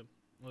this shit.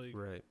 Like,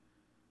 right.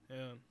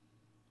 Yeah,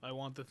 I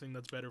want the thing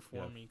that's better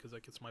for me because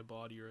like it's my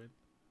body, right?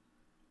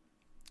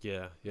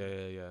 Yeah.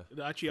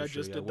 Actually, I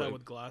just did that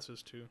with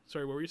glasses too.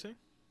 Sorry, what were you saying?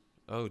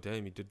 Oh,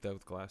 damn, you did that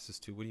with glasses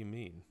too. What do you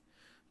mean?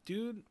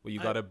 Dude, well,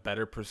 you got a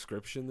better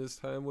prescription this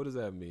time? What does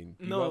that mean?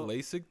 You got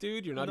LASIK,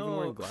 dude? You're not even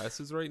wearing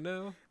glasses right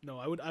now? No,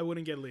 I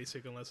wouldn't get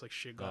LASIK unless like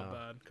shit got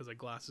bad because like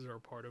glasses are a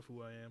part of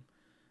who I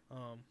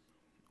am.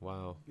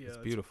 Wow, yeah, it's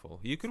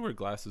beautiful. You could wear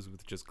glasses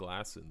with just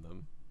glass in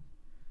them.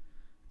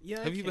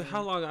 Yeah. Have you been?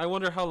 How long? I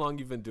wonder how long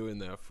you've been doing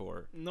that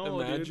for.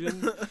 No, imagine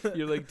dude.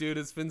 You're like, dude,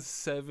 it's been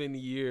 7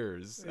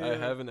 years. Yeah. I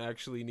haven't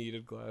actually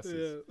needed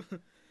glasses. Yeah.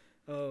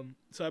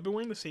 So I've been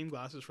wearing the same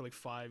glasses for like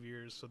 5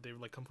 years, so they've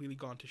like completely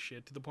gone to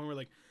shit to the point where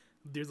like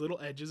there's little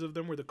edges of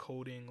them where the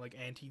coating, like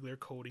anti-glare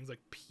coating's like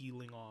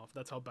peeling off.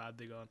 That's how bad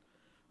they got.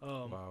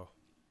 Wow.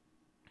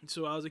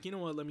 So I was like, you know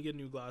what? Let me get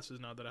new glasses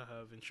now that I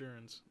have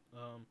insurance.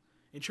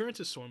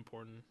 Insurance is so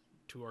important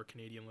to our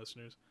Canadian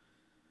listeners,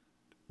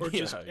 or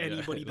just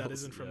anybody that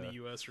isn't from the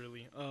U.S.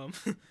 really.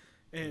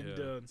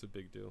 It's a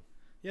big deal.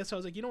 Yeah, so I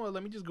was like, you know what?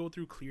 Let me just go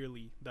through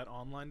Clearly, that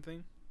online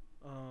thing.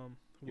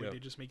 Where they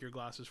just make your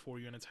glasses for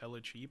you and it's hella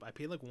cheap. I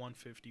paid like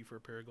 $150 for a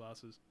pair of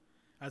glasses,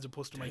 as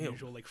opposed to my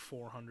usual like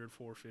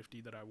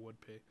 $400-$450 that I would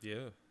pay.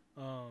 Yeah.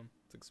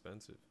 It's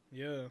expensive.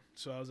 Yeah.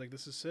 So I was like,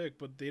 this is sick,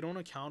 but they don't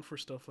account for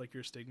stuff like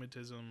your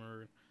astigmatism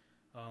or,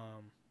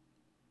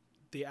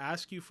 they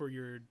ask you for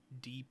your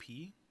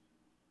DP,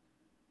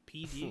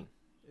 PD.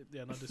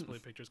 Yeah, not display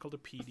picture. It's called a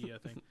PD, I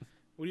think.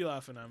 What are you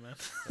laughing at, man?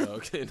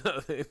 Okay,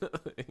 nothing.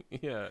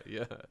 Yeah.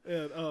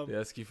 They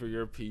ask you for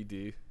your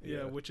PD.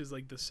 Yeah, which is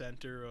like the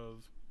center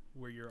of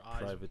where your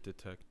eyes. Private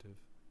detective.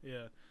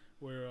 Yeah,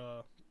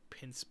 where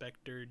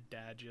Pinspector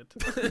Dadget.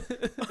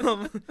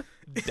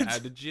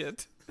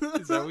 Dadget?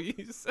 Is that what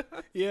you said?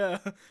 Yeah,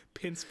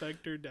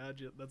 Pinspector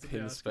Dadget. That's what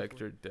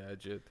Pinspector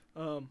Dadget.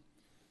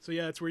 So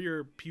yeah, it's where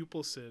your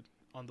pupils sit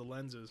on the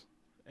lenses,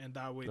 and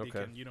that way they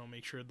can, you know,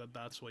 make sure that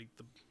that's like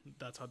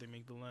that's how they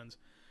make the lens.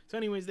 So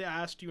anyways, they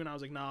asked you, and I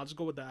was like, nah, I'll just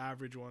go with the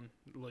average one.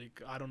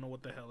 Like, I don't know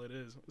what the hell it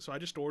is. So I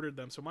just ordered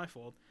them, so my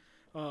fault.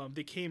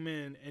 They came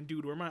in, and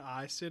dude, where my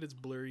eyes sit, it's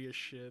blurry as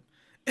shit.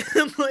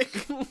 And,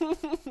 like,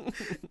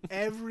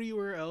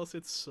 everywhere else,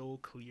 it's so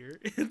clear.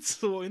 It's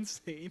so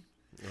insane.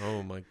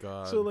 Oh, my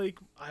God. So, like,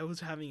 I was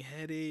having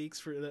headaches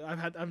for...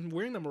 I'm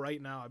wearing them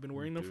right now. I've been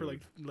wearing them for,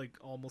 like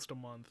almost a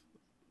month.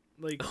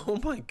 Like... Oh,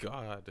 my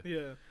God.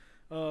 Yeah.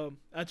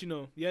 Actually,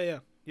 no.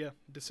 Yeah.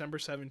 December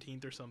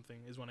 17th or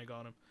something is when I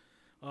got them.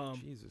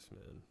 Jesus,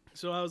 man.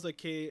 So I was like,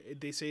 okay,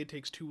 they say it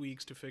takes 2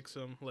 weeks to fix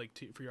them, like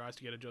for your eyes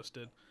to get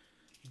adjusted.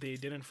 They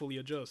didn't fully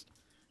adjust.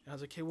 And I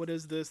was like, hey, what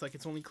is this? Like,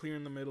 it's only clear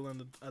in the middle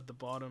and at the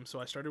bottom. So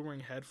I started wearing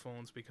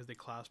headphones because they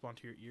clasp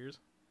onto your ears.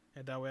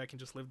 And that way I can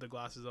just lift the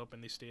glasses up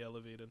and they stay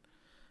elevated.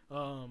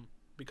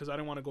 Because I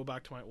didn't want to go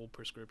back to my old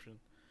prescription.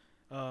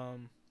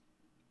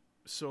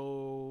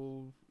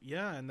 So,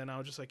 yeah, and then I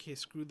was just like, hey,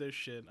 screw this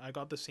shit. I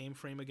got the same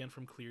frame again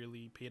from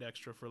Clearly, paid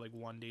extra for, like,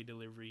 1-day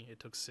delivery. It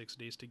took 6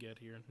 days to get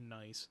here.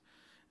 Nice.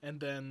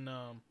 And then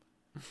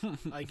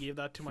I gave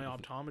that to my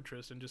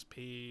optometrist and just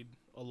paid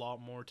a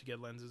lot more to get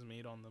lenses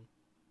made on them.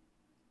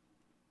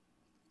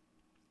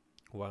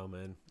 Wow,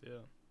 man.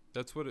 Yeah.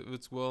 That's what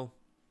it's, well...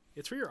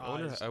 It's for your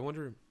eyes. I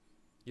wonder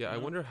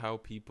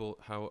how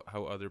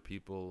other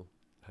people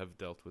have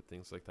dealt with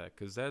things like that.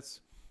 Because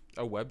that's...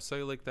 A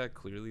website like that,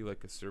 Clearly,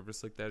 like a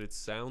service like that, it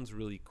sounds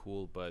really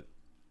cool, but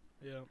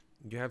yeah,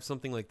 you have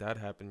something like that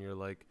happen, you're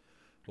like,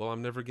 well,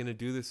 I'm never going to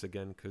do this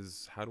again,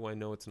 because how do I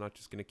know it's not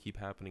just going to keep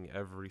happening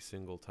every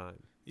single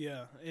time?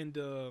 Yeah, and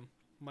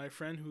my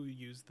friend who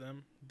used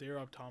them, their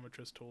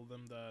optometrist told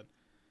them that,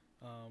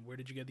 where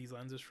did you get these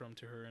lenses from,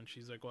 to her, and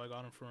she's like, well, I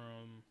got them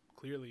from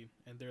Clearly,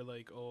 and they're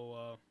like,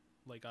 oh,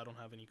 like, I don't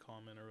have any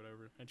comment or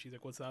whatever, and she's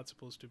like, what's that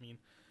supposed to mean?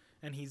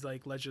 And he's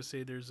like, let's just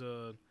say there's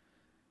a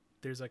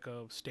there's like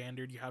a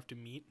standard you have to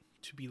meet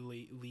to be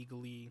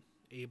legally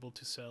able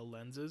to sell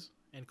lenses,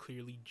 and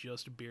Clearly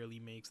just barely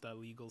makes that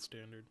legal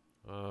standard.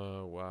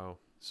 Oh, wow.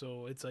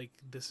 So it's like,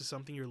 this is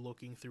something you're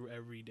looking through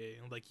every day.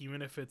 Like,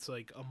 even if it's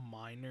like a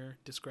minor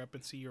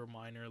discrepancy or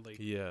minor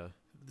like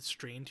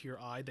strain to your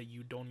eye that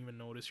you don't even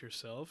notice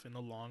yourself, in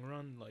the long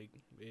run, like,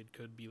 it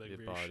could be like it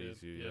very bodies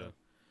shit. You, yeah.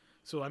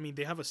 So I mean,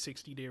 they have a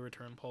 60-day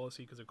return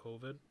policy because of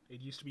COVID.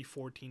 It used to be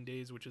 14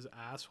 days, which is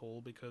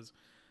asshole because,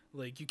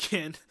 like, you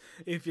can't,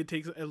 if it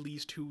takes at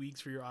least 2 weeks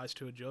for your eyes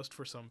to adjust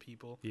for some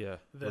people,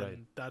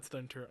 then that's the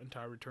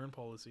entire return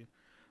policy.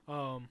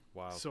 Wow.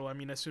 So I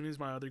mean, as soon as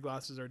my other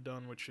glasses are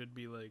done, which should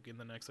be like in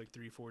the next like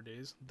 3-4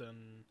 days,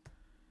 then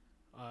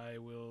I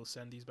will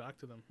send these back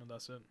to them, and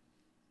that's it.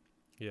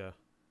 Yeah,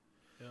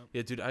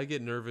 dude, I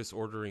get nervous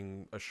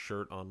ordering a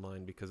shirt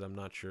online because I'm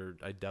not sure.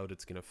 I doubt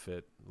it's gonna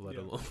fit, let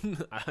alone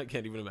I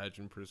can't even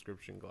imagine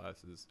prescription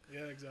glasses.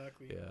 Yeah,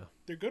 exactly. Yeah,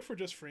 they're good for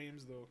just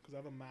frames though, because I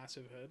have a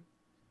massive head.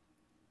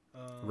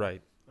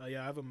 Right.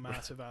 Yeah, I have a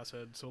massive ass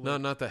head. So no,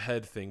 not the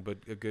head thing,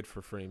 but good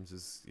for frames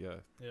is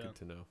good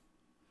to know.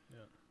 Yeah.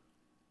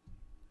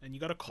 And you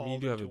gotta call. You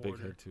do have a big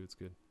head too. It's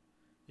good.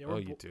 Yeah.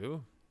 You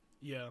do?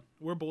 Yeah,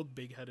 we're both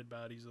big-headed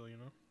baddies though, you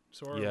know.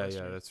 So yeah,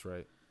 that's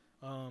right.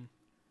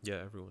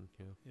 Yeah, everyone.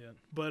 Yeah,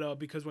 but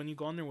because when you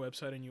go on their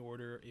website and you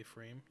order a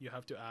frame, you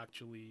have to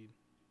actually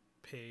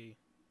pay,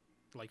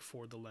 like,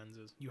 for the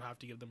lenses. You have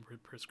to give them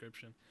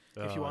prescription.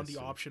 If you want the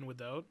option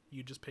without,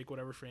 you just pick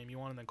whatever frame you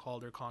want and then call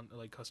their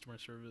customer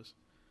service,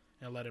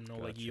 and let them know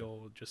like,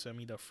 yo, just send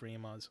me the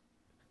frame as.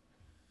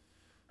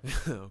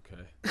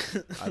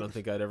 Okay. I don't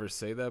think I'd ever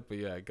say that, but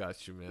yeah, I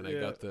got you, man. I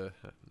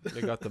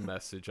got the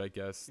message, I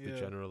guess, the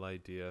general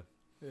idea.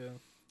 Yeah.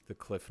 The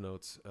cliff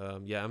notes.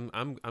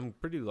 I'm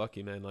pretty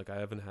lucky, man. Like, I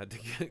haven't had to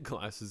get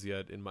glasses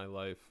yet in my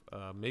life.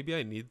 Maybe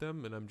I need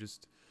them and I'm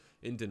just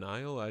in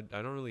denial. I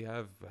don't really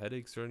have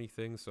headaches or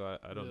anything, so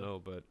I don't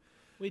know, but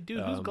wait,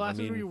 dude, whose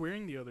glasses were you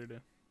wearing the other day?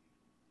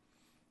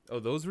 Oh,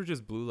 those were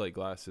just blue light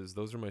glasses.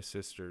 Those are my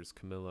sister's,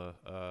 Camilla.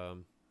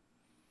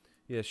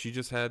 Yeah, she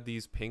just had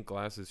these pink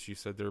glasses. She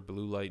said they're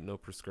blue light, no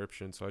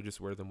prescription, so I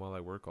just wear them while I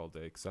work all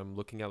day because I'm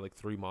looking at like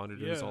 3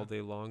 monitors all day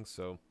long,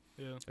 so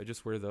I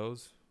just wear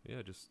those.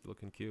 Yeah, just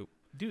looking cute.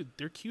 Dude,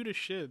 they're cute as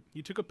shit.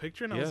 You took a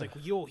picture and I was like,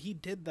 yo, he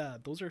did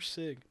that. Those are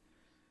sick.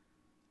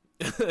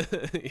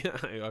 Yeah,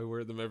 I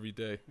wear them every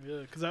day. Yeah,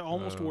 because I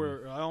almost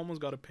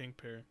got a pink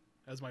pair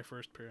as my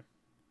first pair.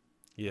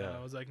 Yeah.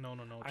 I was like, no.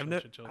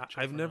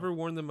 I've never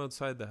worn them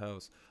outside the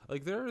house.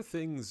 Like, there are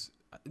things.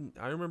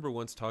 I remember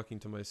once talking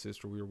to my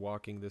sister. We were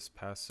walking this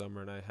past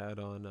summer, and I had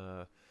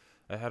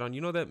on,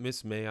 you know, that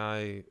Miss May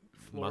I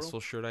muscle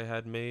shirt I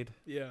had made?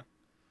 Yeah.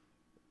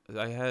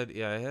 I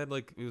had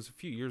like, it was a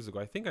few years ago.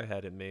 I think I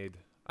had it made.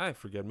 I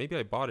forget. Maybe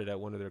I bought it at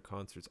one of their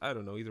concerts. I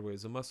don't know. Either way,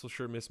 it's a muscle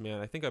shirt, Miss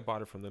Man. I think I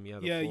bought it from them.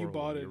 Yeah, you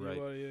bought it.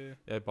 Right.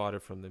 Yeah, I bought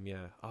it from them.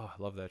 Yeah. Oh,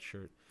 I love that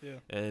shirt. Yeah.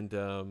 And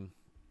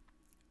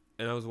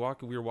I was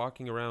walking. We were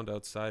walking around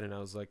outside, and I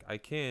was like,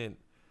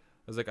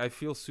 I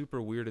feel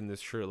super weird in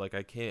this shirt. Like,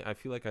 I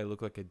feel like I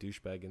look like a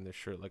douchebag in this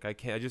shirt. Like, I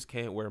just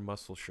can't wear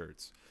muscle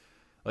shirts.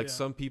 Like,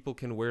 some people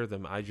can wear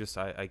them. I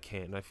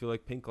can't. And I feel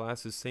like pink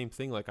glasses, same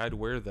thing. Like, I'd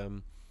wear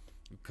them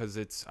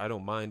because I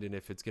don't mind, and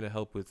if it's gonna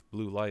help with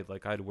blue light,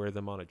 like, I'd wear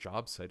them on a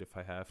job site if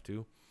I have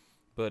to.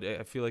 But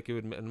I feel like it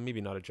would, maybe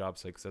not a job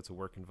site because that's a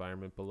work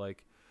environment, but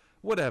like,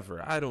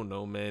 whatever. I don't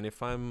know, man.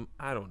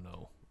 I don't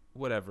know,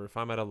 whatever. If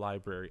I'm at a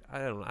library, I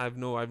don't know.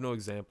 I have no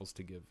examples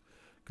to give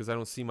because I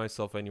don't see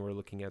myself anywhere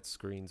looking at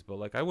screens. But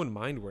like, I wouldn't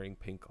mind wearing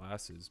pink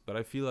glasses, but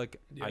I feel like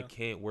I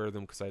can't wear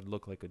them because I'd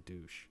look like a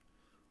douche.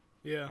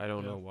 Yeah, I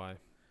don't know why.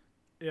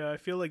 Yeah, I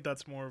feel like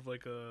that's more of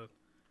like a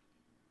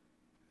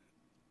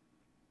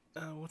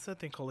what's that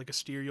thing called? Like a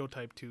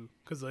stereotype too,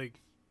 because like,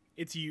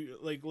 it's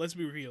let's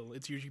be real,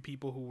 it's usually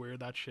people who wear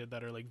that shit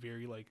that are like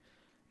very like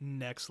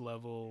next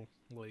level,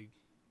 like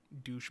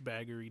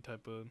douchebaggery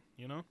type of,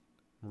 you know?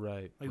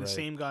 Right. Like the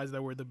same guys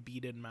that wear the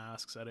beaded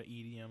masks at an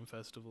EDM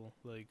festival,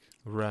 like.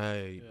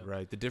 Right.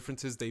 The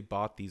difference is they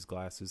bought these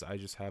glasses. I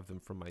just have them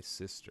from my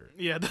sister.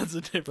 Yeah, that's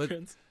the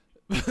difference.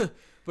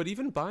 But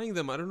even buying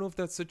them, I don't know if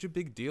that's such a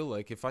big deal.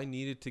 Like, if I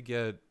needed to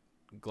get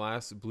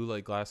blue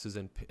light glasses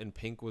and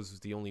pink was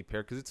the only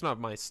pair, because it's not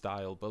my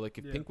style, but like,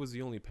 if pink was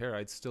the only pair,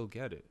 I'd still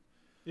get it.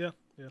 Yeah.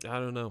 I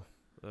don't know.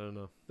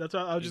 That's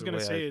what I was just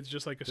gonna say. It's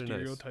just like a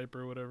stereotype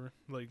or whatever.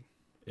 Like,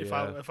 if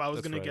I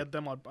was gonna get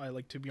them, I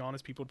like, to be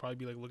honest, people would probably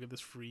be like, look at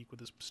this freak with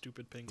this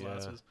stupid pink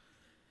glasses.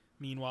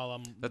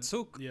 Meanwhile, that's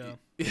so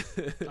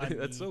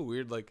that's so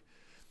weird. Like,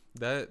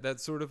 that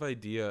sort of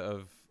idea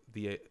of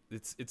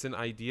it's an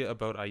idea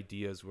about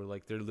ideas where,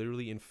 like, they're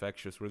literally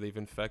infectious, where they've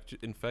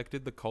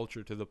infected the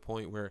culture to the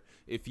point where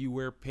if you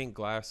wear pink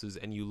glasses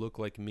and you look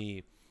like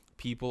me,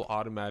 people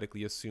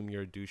automatically assume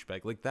you're a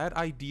douchebag. Like, that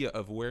idea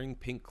of wearing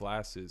pink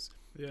glasses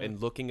and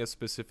looking a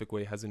specific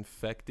way has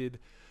infected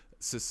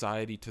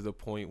society to the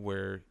point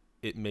where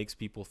it makes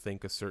people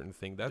think a certain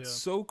thing. That's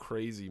so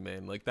crazy,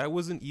 man. Like, that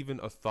wasn't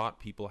even a thought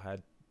people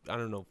had, I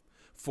don't know,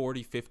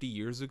 40, 50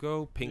 years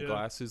ago. Pink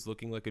glasses,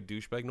 looking like a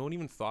douchebag. No one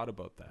even thought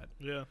about that.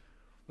 Yeah.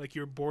 Like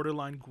you're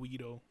borderline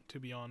Guido, to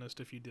be honest.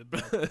 If you did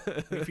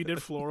that, if you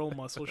did floral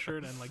muscle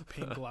shirt and like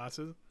pink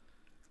glasses,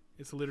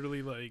 it's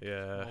literally like,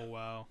 oh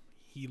wow,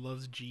 he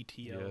loves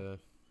GTL. Yeah.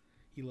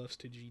 He loves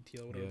to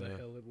GTL, whatever the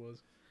hell it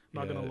was.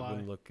 Not gonna lie, it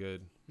wouldn't look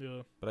good.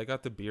 Yeah, but I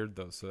got the beard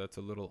though, so that's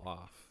a little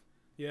off.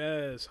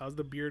 Yes, how's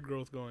the beard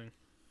growth going?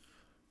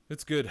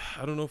 It's good.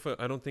 I don't know if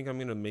I don't think I'm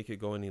gonna make it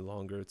go any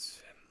longer.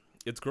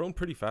 It's grown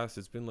pretty fast.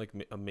 It's been like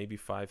maybe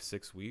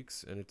 5-6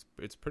 weeks, and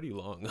it's pretty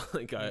long.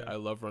 Like I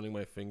love running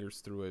my fingers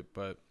through it,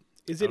 but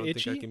is it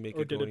itchy? Think I can make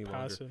it go any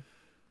longer.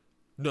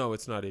 No,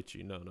 it's not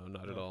itchy. No,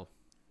 not at all.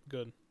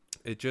 Good.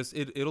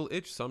 It'll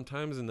itch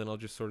sometimes, and then I'll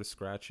just sort of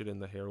scratch it,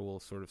 and the hair will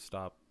sort of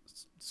stop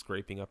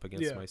scraping up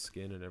against my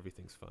skin, and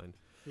everything's fine.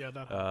 Yeah,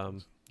 that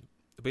happens.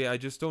 But yeah, I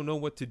just don't know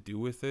what to do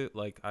with it.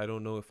 Like, I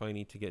don't know if I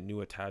need to get new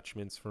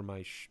attachments for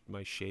my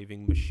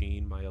shaving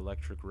machine, my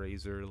electric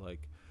razor.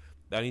 Like,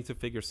 I need to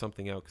figure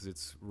something out because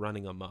it's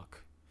running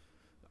amok.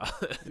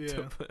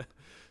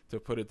 To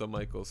put it the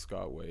Michael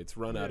Scott way, it's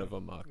run out of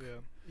amok. Yeah,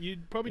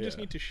 you'd probably just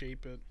need to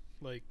shape it,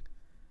 like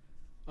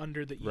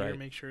under the ear,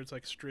 make sure it's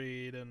like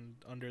straight, and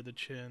under the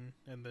chin,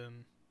 and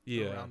then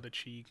around the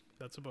cheek.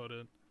 That's about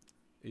it.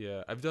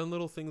 Yeah, I've done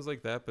little things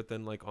like that, but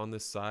then like on the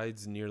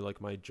sides near like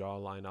my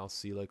jawline, I'll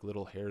see like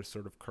little hairs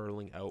sort of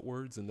curling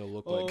outwards, and they'll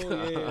look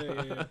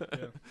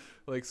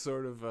like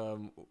sort of a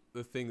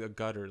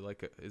gutter,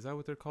 like is that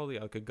what they're called?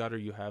 Yeah, like a gutter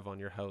you have on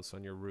your house,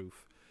 on your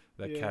roof,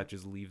 that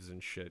catches leaves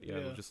and shit. Yeah,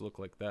 it'll just look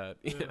like that.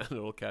 Yeah, and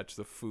it'll catch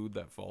the food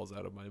that falls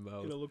out of my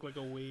mouth. It'll look like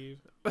a wave.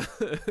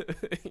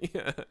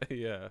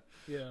 Yeah.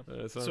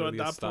 So at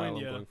that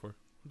point,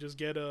 just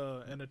get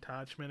an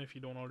attachment if you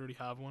don't already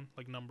have one,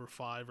 like number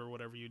 5 or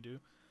whatever you do.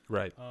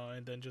 Right.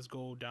 And then just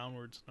go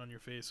downwards on your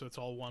face, so it's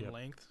all one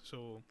length,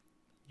 so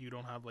you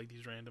don't have like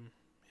these random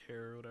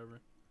hair or whatever.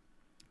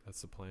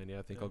 That's the plan. Yeah,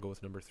 I think I'll go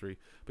with number 3.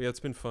 But yeah,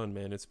 it's been fun,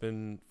 man. It's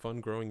been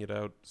fun growing it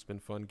out. It's been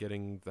fun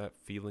getting that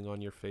feeling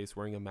on your face.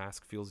 Wearing a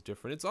mask feels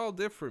different. It's all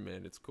different,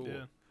 man. It's cool.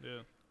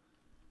 Yeah.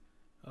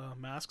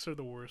 Masks are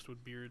the worst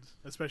with beards,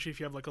 especially if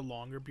you have like a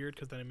longer beard,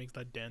 because then it makes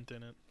that dent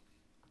in it.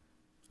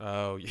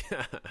 Oh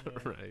yeah.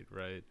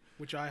 Right.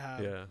 Which I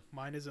have. Yeah.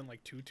 Mine isn't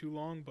like too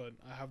long, but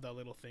I have that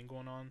little thing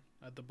going on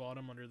at the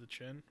bottom under the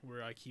chin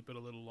where I keep it a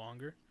little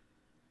longer.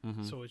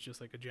 Mm-hmm. So it's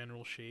just like a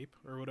general shape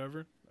or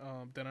whatever.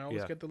 Then I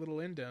always get the little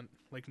indent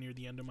like near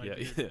the end of my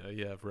beard.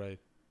 Yeah, right.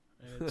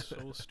 And it's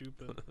so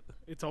stupid.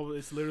 It's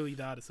literally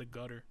that. It's a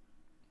gutter.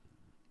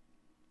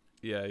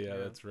 Yeah,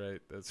 that's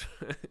right.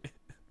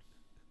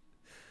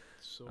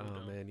 So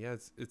dumb. Man, yeah,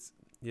 it's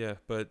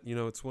but you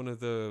know, it's one of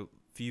the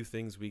few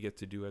things we get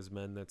to do as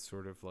men that's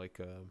sort of like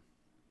a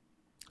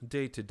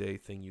day-to-day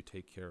thing you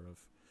take care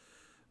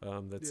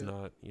of. That's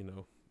not, you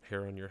know,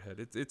 hair on your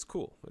head. It's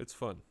cool. It's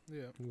fun.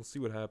 Yeah. We'll see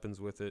what happens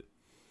with it.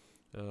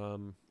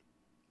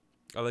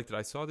 I liked it.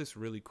 I saw this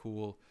really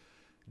cool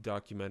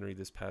documentary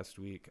this past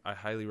week. I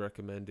highly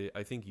recommend it.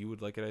 I think you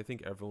would like it. I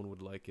think everyone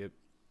would like it.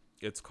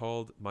 It's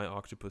called My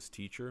Octopus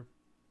Teacher.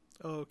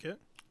 Oh, okay.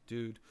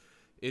 Dude,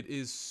 it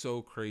is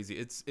so crazy.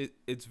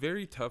 It's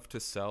very tough to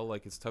sell.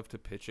 Like, it's tough to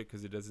pitch it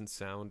because it doesn't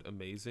sound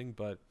amazing,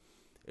 but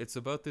it's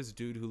about this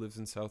dude who lives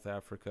in South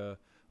Africa,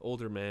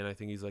 older man. I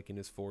think he's like in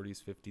his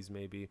 40s, 50s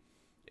maybe.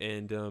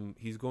 And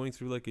he's going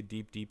through like a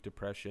deep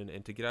depression.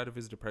 And to get out of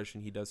his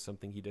depression, he does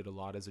something he did a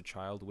lot as a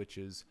child, which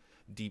is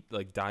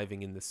like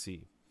diving in the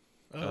sea.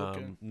 Oh,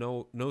 okay.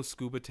 No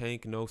scuba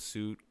tank, no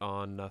suit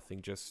on,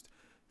 nothing. Just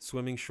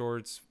swimming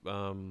shorts,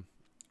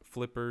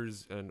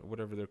 flippers, and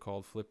whatever they're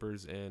called,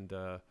 flippers, and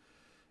a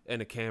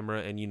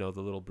camera, and, you know,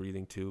 the little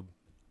breathing tube.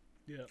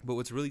 Yeah. But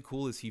what's really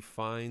cool is he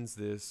finds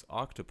this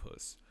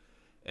octopus,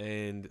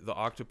 and the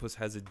octopus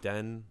has a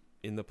den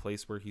in the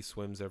place where he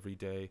swims every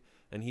day,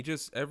 and he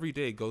just every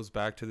day goes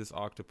back to this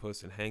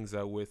octopus and hangs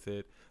out with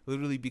it,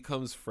 literally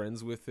becomes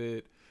friends with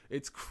it.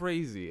 It's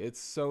crazy. It's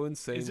so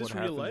insane what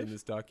happened in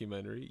this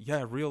documentary.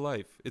 Yeah, real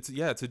life. It's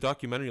a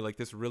documentary. Like,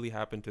 this really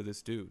happened to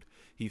this dude.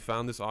 He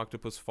found this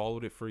octopus,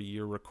 followed it for a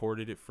year,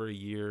 recorded it for a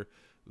year,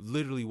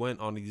 literally went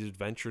on these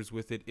adventures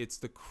with it. It's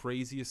the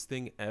craziest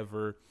thing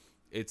ever.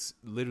 It's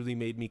literally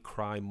made me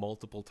cry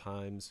multiple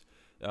times.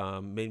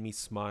 Made me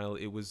smile.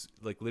 It was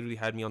like literally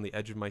had me on the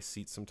edge of my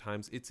seat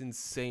sometimes. It's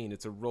insane.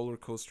 It's a roller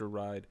coaster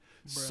ride.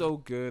 Bruh. So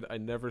good. I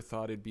never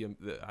thought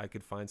I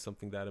could find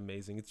something that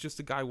amazing. It's just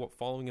a guy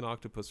following an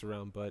octopus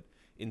around, but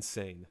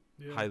insane.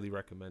 Yeah. Highly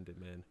recommend it,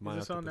 man. My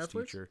Is this Octopus on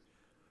Netflix? Teacher.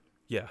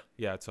 Yeah,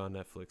 it's on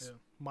Netflix. Yeah.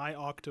 My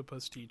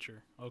Octopus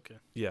Teacher. Okay.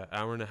 Yeah,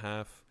 hour and a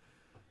half.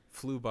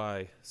 Flew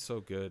by.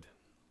 So good.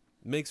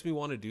 Makes me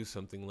want to do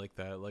something like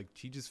that. Like,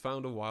 he just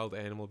found a wild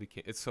animal.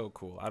 It's so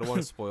cool. I don't want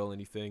to spoil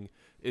anything.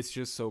 It's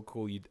just so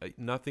cool. I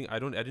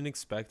didn't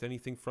expect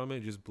anything from it.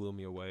 It just blew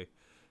me away.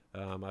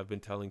 I've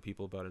been telling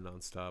people about it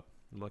nonstop.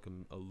 I'm like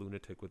a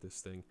lunatic with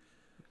this thing.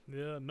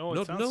 Yeah,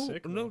 it sounds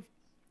sick.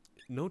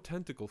 No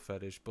tentacle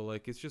fetish, but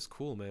like, it's just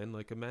cool, man.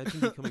 Like, imagine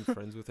becoming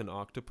friends with an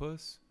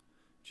octopus.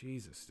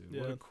 Jesus, dude.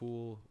 Yeah.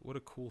 What a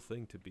cool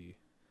thing to be.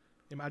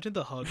 Imagine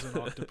the hugs an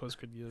octopus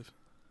could give.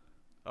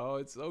 Oh,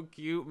 it's so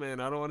cute, man.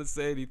 I don't want to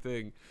say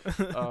anything.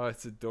 Oh,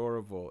 it's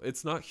adorable.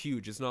 It's not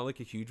huge. It's not like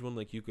a huge one.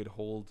 Like you could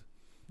hold.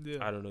 Yeah.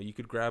 I don't know. You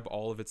could grab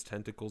all of its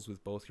tentacles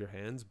with both your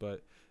hands,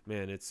 but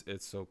man, it's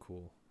so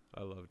cool.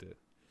 I loved it.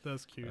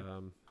 That's cute.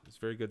 It's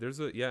very good.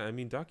 I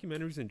mean,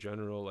 documentaries in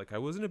general, like I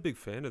wasn't a big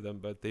fan of them,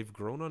 but they've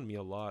grown on me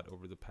a lot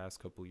over the past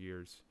couple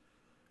years.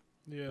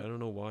 Yeah. I don't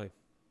know why.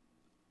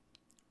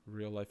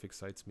 Real life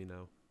excites me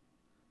now.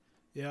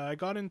 Yeah, I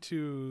got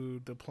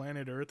into the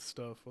Planet Earth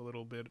stuff a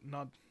little bit.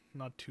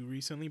 Not too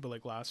recently, but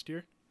like last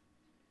year.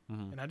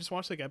 Mm-hmm. And I just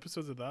watched like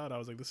episodes of that. I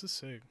was like, this is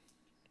sick.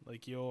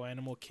 Like, yo,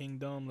 Animal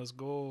Kingdom, let's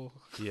go.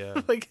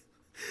 Yeah. like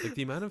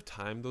the amount of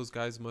time those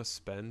guys must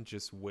spend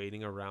just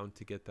waiting around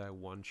to get that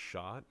one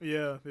shot.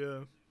 Yeah.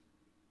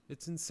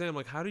 It's insane.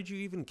 Like, how did you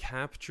even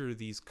capture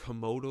these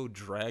Komodo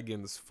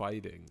dragons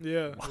fighting?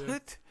 Yeah. What? Yeah.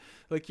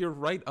 Like, you're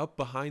right up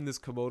behind this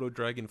Komodo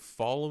dragon,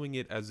 following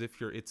it as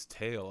if you're its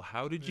tail.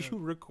 How did you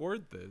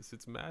record this?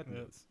 It's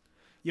madness.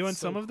 Yeah, and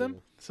so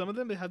some of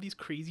them, they have these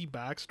crazy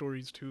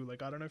backstories too.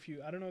 Like, I don't know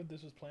if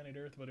this was Planet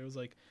Earth, but it was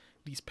like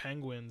these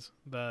penguins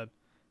that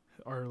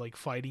are like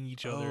fighting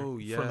each other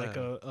for like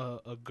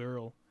a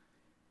girl.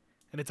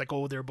 And it's like,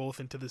 oh, they're both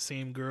into the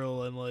same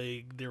girl and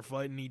like they're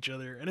fighting each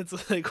other. And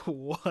it's like,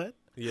 what?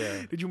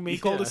 Yeah. Did you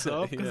make all this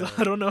up? Because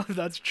I don't know if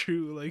that's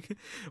true. Like,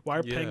 why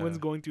are penguins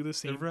going through the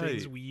same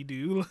things we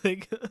do?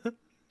 Like,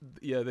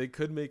 yeah, they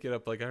could make it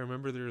up. Like, I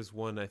remember there was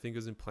one, I think it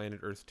was in Planet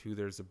Earth 2,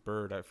 there's a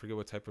bird. I forget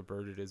what type of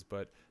bird it is,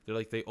 but they're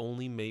like, they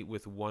only mate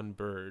with one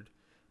bird.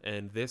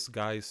 And this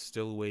guy's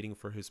still waiting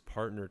for his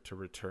partner to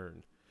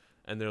return.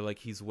 And they're like,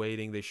 he's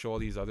waiting. They show all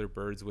these other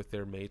birds with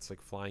their mates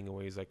like flying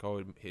away. He's like,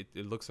 oh, it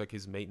looks like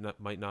his mate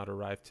might not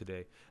arrive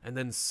today. And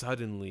then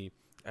suddenly,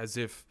 as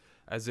if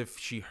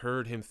she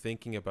heard him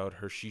thinking about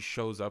her, she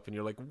shows up, and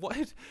you're like,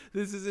 what?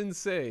 This is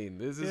insane.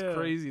 This is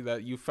crazy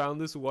that you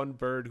found this one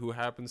bird who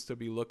happens to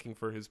be looking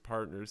for his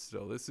partner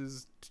still. This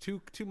is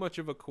too much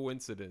of a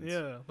coincidence.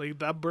 Yeah, like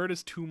that bird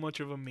is too much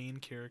of a main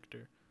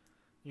character.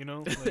 You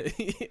know,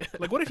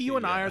 like what if you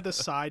and I are the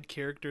side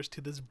characters to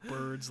this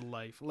bird's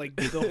life? Like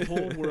the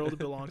whole world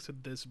belongs to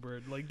this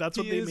bird. Like that's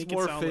what they make it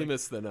sound like. He is more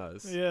famous than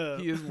us. Yeah,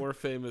 he is more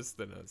famous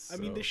than us. I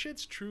mean, this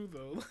shit's true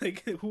though.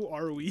 Like, who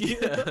are we?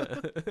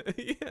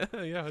 Yeah,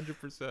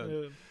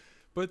 100%.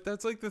 But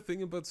that's like the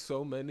thing about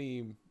so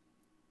many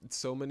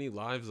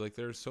lives. Like,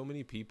 there are so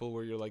many people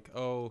where you're like,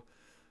 oh,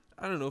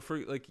 I don't know, for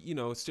like, you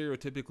know,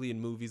 stereotypically in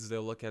movies,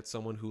 they'll look at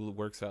someone who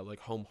works at like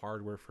Home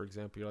Hardware, for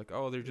example. You're like,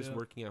 oh, they're just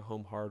working at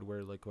Home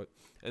Hardware. Like, what?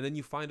 And then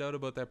you find out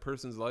about that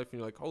person's life and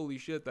you're like, holy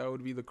shit, that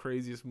would be the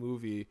craziest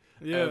movie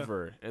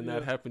ever. And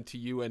that happened to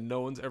you, and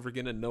no one's ever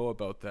going to know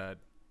about that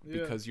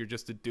because you're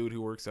just a dude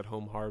who works at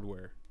Home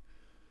Hardware.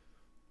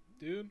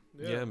 Dude.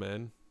 Yeah,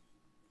 man.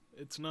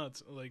 It's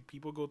nuts. Like,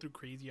 people go through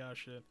crazy ass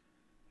shit.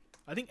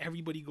 I think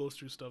everybody goes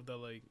through stuff that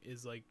like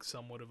is like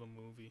somewhat of a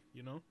movie,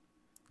 you know?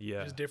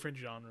 Yeah. Just different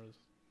genres.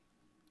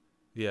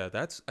 Yeah,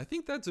 I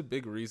think that's a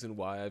big reason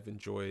why I've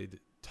enjoyed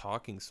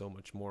talking so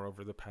much more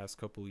over the past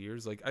couple of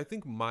years. Like, I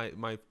think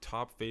my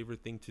top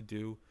favorite thing to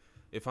do,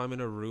 if I'm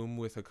in a room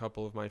with a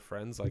couple of my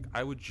friends, like,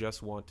 I would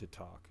just want to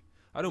talk.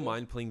 I don't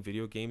mind playing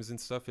video games and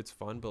stuff. It's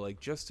fun, but like,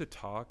 just to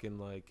talk and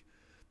like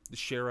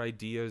share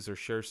ideas or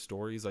share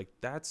stories, like,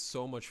 that's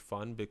so much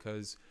fun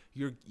because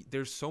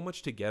there's so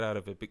much to get out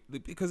of it,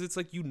 because it's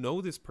like, you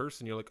know, this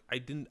person, you're like,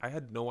 I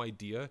had no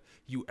idea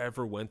you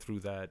ever went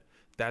through that.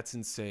 That's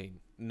insane.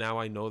 Now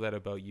I know that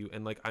about you,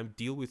 and like, I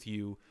deal with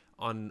you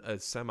on a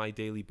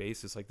semi-daily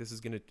basis. Like, this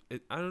is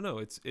I don't know,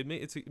 it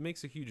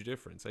makes a huge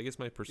difference. I guess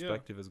my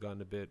perspective has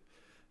gotten a bit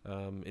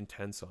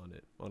intense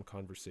on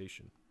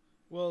conversation.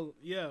 Well,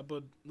 yeah,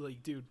 but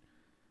like, dude,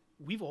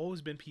 we've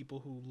always been people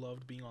who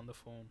loved being on the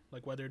phone,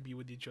 like whether it be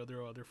with each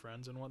other or other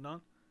friends and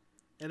whatnot.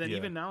 And then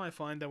even now I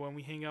find that when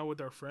we hang out with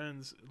our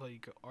friends,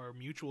 like our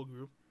mutual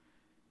group,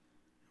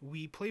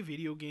 we play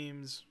video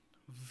games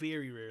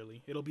very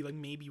rarely. It'll be like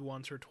maybe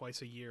once or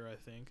twice a year, I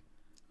think.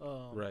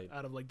 Right.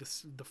 Out of like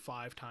the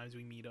 5 times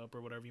we meet up or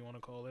whatever you want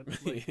to call it.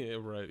 Like, yeah,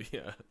 right.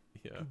 Yeah.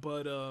 Yeah.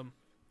 But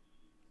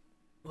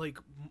like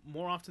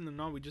more often than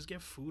not, we just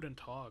get food and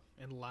talk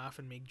and laugh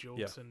and make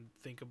jokes and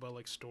think about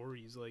like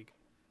stories, like,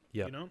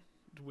 you know,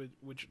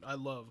 which I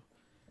love.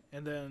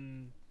 And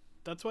then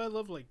that's why I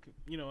love, like,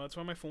 you know, that's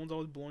why my phone's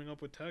always blowing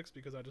up with text,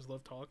 because I just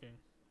love talking.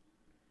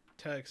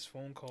 Text,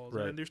 phone calls.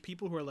 Right. And there's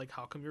people who are like,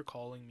 how come you're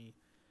calling me?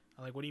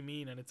 I'm like, what do you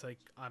mean? And it's like,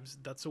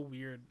 that's so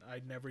weird.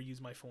 I never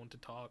use my phone to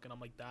talk. And I'm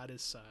like, that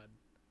is sad.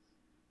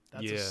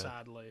 That's a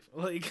sad life.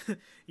 Like,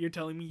 you're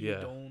telling me you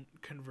don't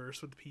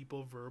converse with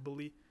people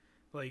verbally?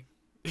 Like,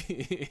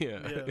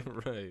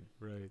 right.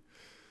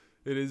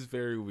 It is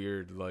very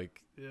weird,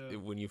 like,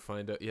 when you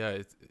find out.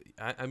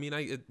 I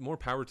mean, more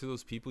power to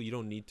those people. You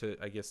don't need to,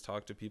 I guess,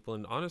 talk to people.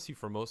 And honestly,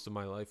 for most of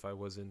my life, I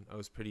was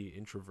pretty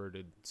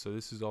introverted. So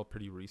this is all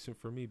pretty recent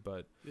for me.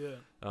 But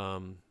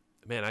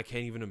man, I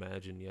can't even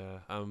imagine.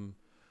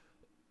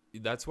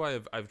 That's why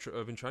I've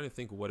been trying to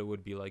think what it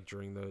would be like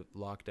during the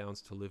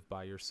lockdowns to live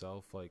by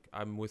yourself. Like,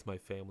 I'm with my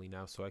family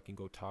now, so I can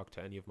go talk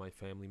to any of my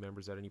family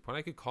members at any point.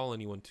 I could call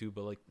anyone too,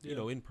 but like, you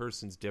know, in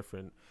person's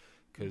different.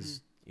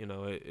 because you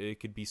know it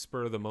could be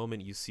spur of the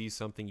moment. You see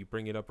something, you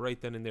bring it up right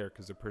then and there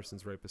because the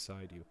person's right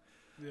beside you.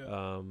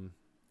 Yeah.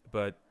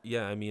 But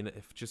yeah, I mean,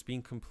 if just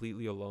being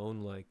completely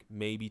alone, like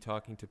maybe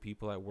talking to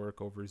people at work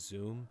over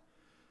Zoom,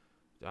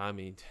 I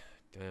mean,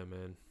 damn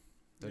man,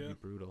 that'd be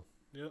brutal.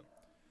 Yeah.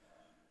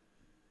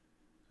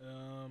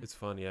 It's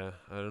fun, yeah.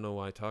 I don't know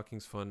why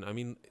talking's fun. I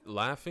mean,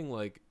 laughing,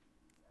 like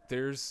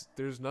there's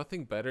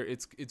nothing better.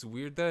 It's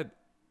weird that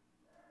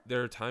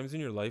there are times in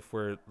your life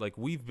where, like,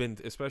 we've been,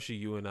 especially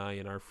you and I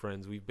and our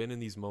friends, we've been in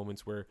these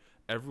moments where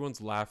everyone's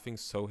laughing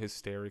so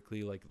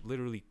hysterically, like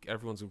literally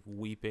everyone's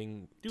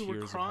weeping, dude,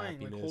 tears we're crying,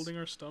 of happiness, like holding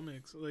our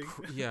stomachs, like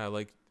yeah,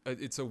 like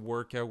it's a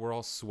workout, we're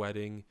all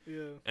sweating,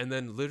 and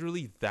then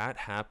literally that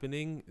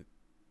happening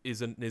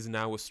is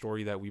now a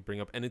story that we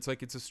bring up, and it's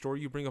like it's a story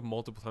you bring up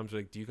multiple times.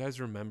 Like, do you guys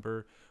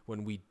remember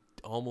when we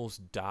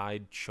almost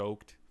died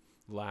choked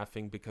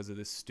laughing because of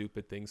this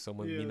stupid thing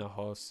someone Mina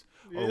Hos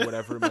or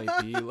whatever it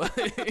might be?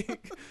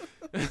 Like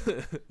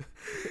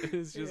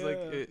it's just like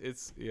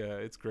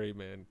it's great,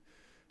 man.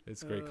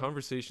 It's great.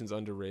 Conversation's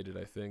underrated,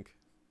 I think.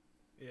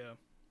 Yeah.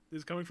 This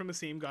is coming from the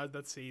same guys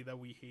that say that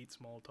we hate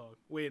small talk.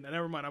 Wait,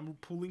 never mind. I'm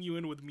pulling you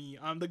in with me.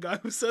 I'm the guy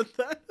who said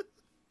that.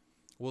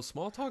 Well,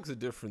 small talk's a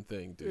different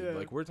thing, dude. Yeah.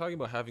 Like, we're talking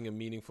about having a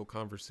meaningful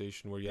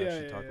conversation where you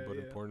actually talk about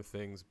important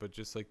things, but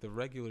just like the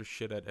regular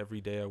shit at every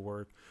day at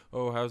work.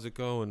 Oh, how's it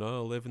going?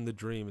 Oh, living the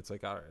dream. It's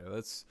like, all right,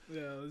 let's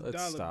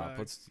stop.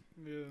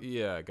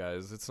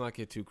 Guys, let's not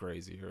get too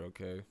crazy here,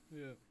 okay?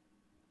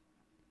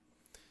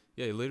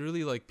 Yeah,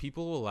 literally, like,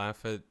 people will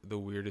laugh at the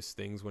weirdest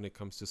things when it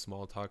comes to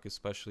small talk,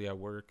 especially at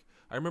work.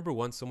 I remember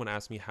once someone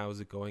asked me, how's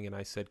it going? And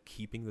I said,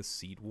 keeping the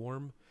seat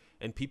warm.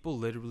 And people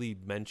literally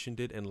mentioned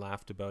it and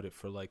laughed about it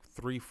for like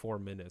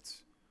 3-4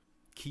 minutes.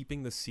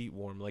 Keeping the seat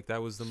warm. Like,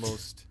 that was the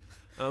most...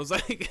 I was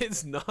like,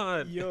 it's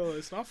not... Yo,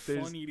 it's not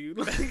funny, dude.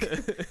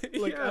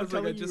 Like I'm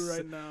telling you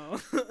right now.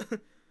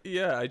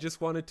 Yeah, I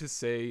just wanted to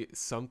say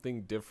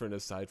something different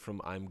aside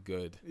from I'm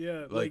good.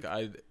 Yeah. Like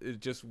it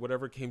just,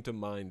 whatever came to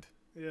mind.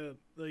 Yeah,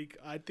 like,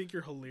 I think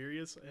you're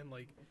hilarious, and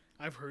like,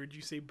 I've heard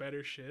you say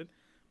better shit.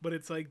 But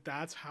it's like,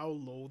 that's how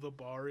low the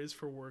bar is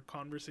for work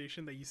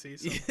conversation, that you say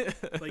something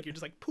like you're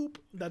just like,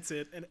 poop, that's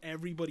it, and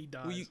everybody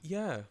dies.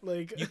 Well,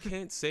 like you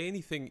can't say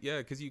anything,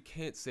 because you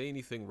can't say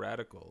anything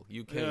radical.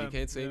 You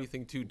can't say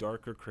anything too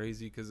dark or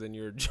crazy, because then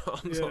your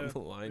job's on the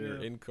line,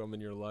 your income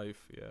and your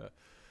life.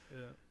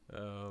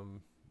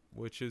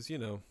 Which is,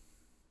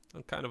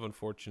 kind of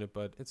unfortunate,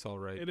 but it's all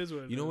right. It is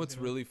what it is. You know what's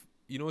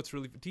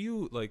really do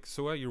you, like,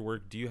 so at your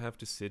work, do you have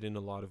to sit in a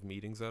lot of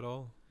meetings at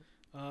all?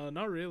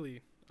 Not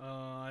really.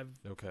 I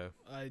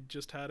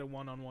just had a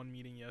one-on-one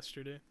meeting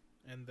yesterday,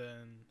 and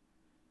then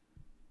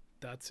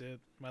that's it.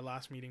 My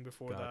last meeting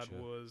before that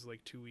was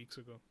like 2 weeks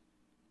ago.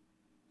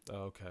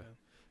 Oh, okay.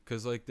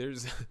 Because like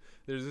there's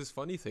this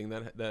funny thing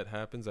that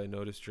happens, I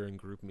noticed during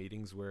group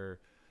meetings, where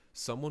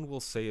someone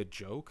will say a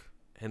joke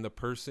and the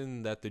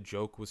person that the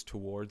joke was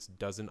towards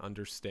doesn't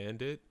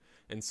understand it,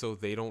 and so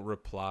they don't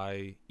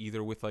reply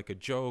either with like a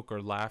joke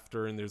or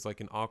laughter, and there's like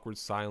an awkward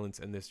silence,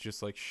 and this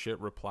just like shit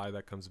reply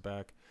that comes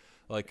back.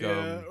 Like,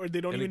 or they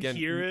don't even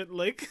hear it,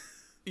 like...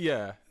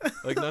 Yeah,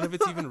 like none of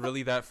it's even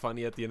really that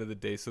funny at the end of the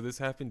day. So this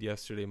happened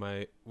yesterday.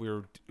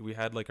 We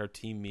had like our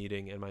team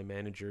meeting, and my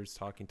manager's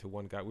talking to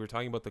one guy. We were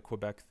talking about the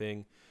Quebec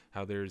thing,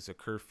 how there's a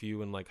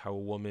curfew, and like how a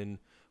woman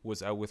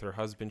was out with her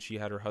husband. She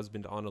had her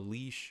husband on a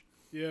leash.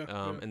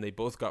 And they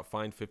both got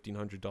fined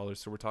 $1,500.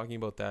 So we're talking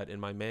about that, and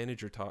my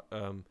manager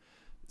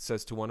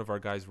says to one of our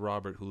guys,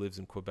 Robert, who lives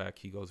in Quebec,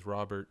 he goes,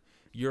 Robert,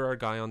 you're our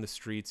guy on the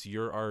streets.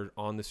 You're our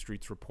on the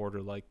streets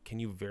reporter. Like, can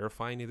you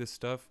verify any of this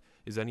stuff?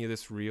 Is any of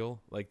this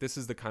real? Like, this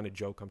is the kind of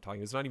joke I'm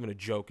talking. It's not even a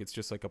joke. It's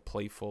just like a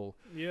playful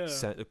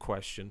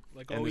question.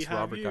 Like, and this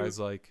Robert guy's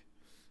like,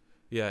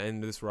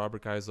 and this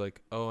Robert guy's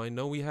like, oh, I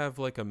know we have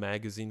like a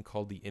magazine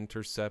called The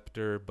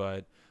Interceptor,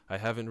 but I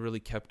haven't really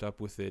kept up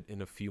with it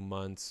in a few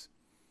months.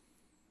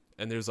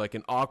 And there's like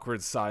an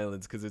awkward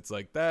silence, because it's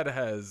like, that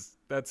has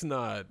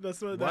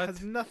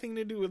nothing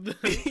to do with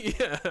this.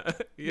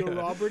 Yo,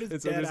 Robert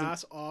is dead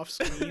ass off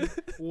screen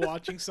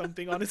watching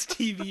something on his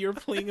TV or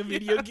playing a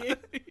video game.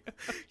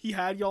 He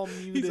had y'all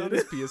muted. He's on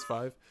his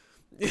PS5.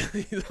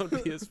 He's on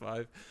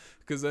PS5.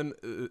 Because then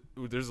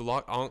there's a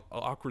lot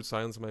awkward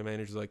silence. My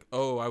manager's like,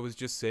 oh, I was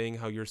just saying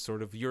how you're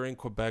in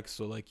Quebec,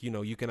 so like,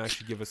 you can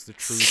actually give us the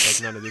truth,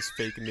 like none of this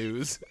fake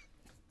news.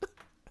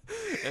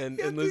 And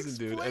listen,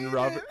 dude, and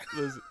Robert,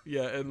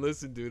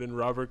 and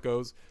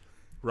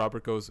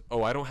Robert goes,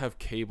 oh, I don't have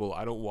cable.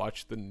 I don't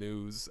watch the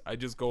news. I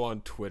just go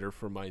on Twitter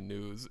for my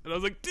news. And I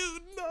was like,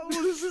 dude, no,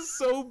 this is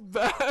so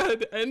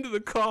bad. End of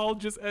the call.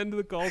 Just end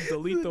the call.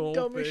 Delete the whole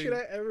thing. Dumbest shit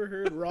I ever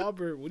heard.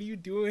 Robert, what are you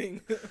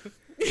doing?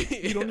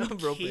 You don't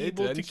need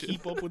cable to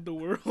keep up with the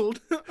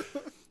world.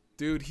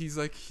 Dude, he's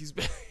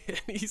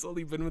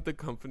only been with the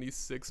company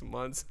 6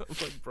 months. I'm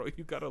like, bro,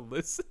 you gotta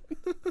listen.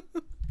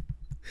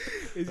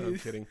 I'm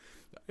kidding.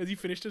 Has he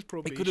finished his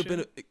probation? It could have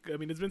been.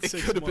 It's been 6 months.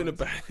 It could have been a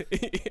bad.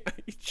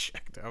 He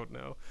checked out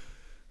now.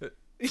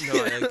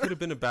 No, it could have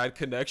been a bad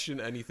connection,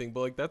 anything,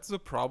 but like that's the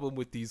problem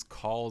with these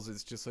calls.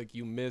 It's just like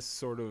you miss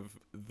sort of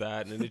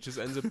that, and it just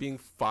ends up being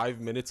 5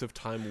 minutes of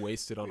time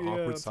wasted on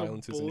awkward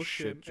silences and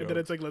shit jokes. And then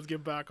it's like, let's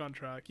get back on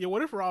track. Yeah,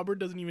 what if Robert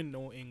doesn't even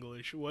know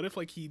English? What if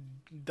like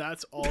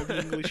that's all the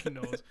English he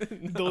knows?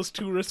 No. Those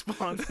two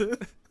responses.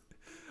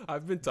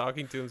 I've been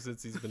talking to him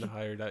since he's been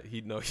hired. He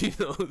knows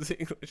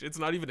English. It's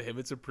not even him.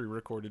 It's a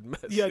pre-recorded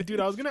message. Yeah, dude,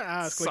 I was gonna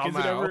ask. Like,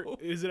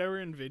 is it ever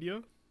in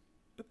video?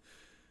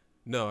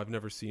 No, I've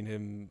never seen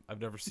him.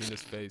 I've never seen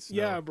his face.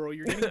 Yeah, no. Bro,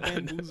 you're getting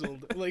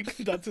bamboozled. Like,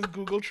 that's his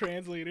Google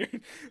Translator.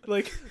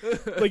 like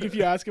if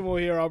you ask him, "Oh,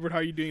 hey, Robert, how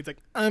are you doing?" It's like,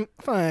 "I'm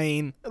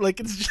fine." Like,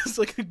 it's just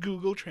like a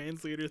Google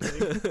Translator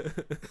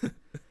thing.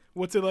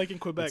 What's it like in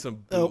Quebec?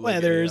 Oh,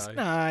 weather's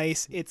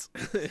nice. It's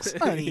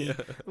sunny. Yeah.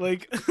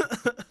 Like,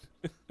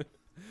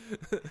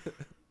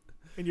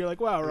 and you're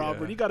like, "Wow,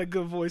 Robert, you got a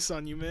good voice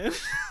on you, man."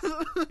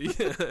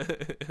 Yeah.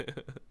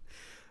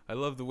 I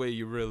love the way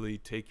you really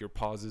take your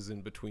pauses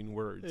in between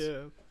words.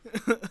 Yeah.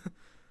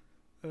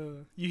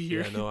 You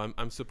hear? Yeah, no,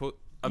 I'm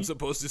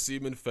supposed to see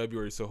him in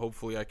February, so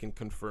hopefully I can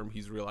confirm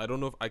he's real. I don't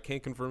know if I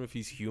can't confirm if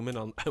he's human.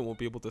 I won't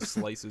be able to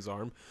slice his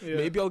arm. Yeah.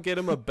 Maybe I'll get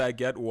him a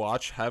baguette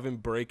watch, have him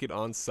break it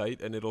on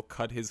site, and it'll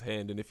cut his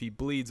hand. And if he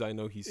bleeds, I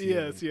know he's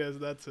human. Yes,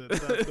 that's it.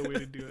 That's the way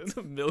to do it. It's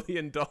 $1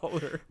 million.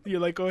 You're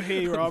like, "Oh,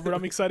 hey, Robert,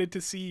 I'm excited to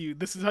see you."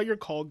 This is how your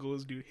call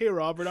goes, dude. "Hey,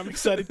 Robert, I'm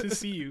excited to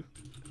see you."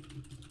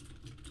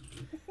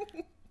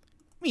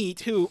 "Me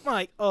too,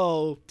 Mike.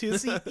 Oh, to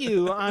see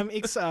you, I'm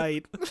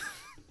excited."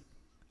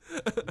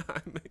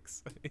 I'm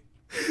excited.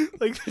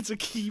 Like, it's a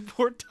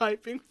keyboard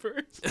typing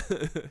first.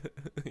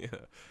 Yeah.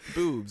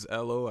 Boobs,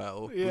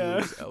 LOL.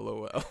 Yeah. Boobs,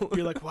 LOL.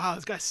 You're like, "Wow,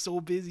 this guy's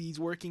so busy. He's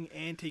working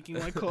and taking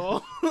my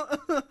call."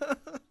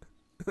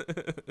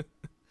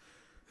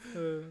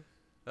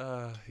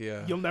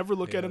 Yeah. You'll never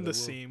look at him the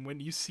same. When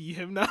you see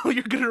him now,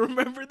 you're going to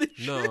remember this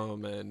shit. No,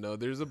 man, no.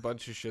 There's a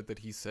bunch of shit that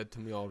he said to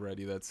me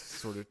already that's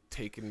sort of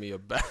taken me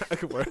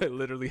aback, where I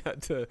literally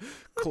had to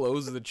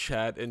close the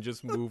chat and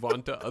just move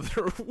on to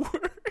other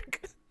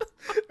work.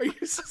 Are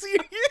you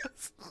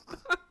serious?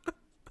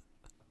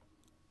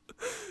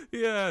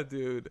 Yeah,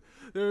 dude.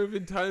 There have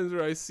been times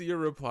where I see a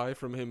reply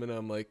from him and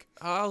I'm like,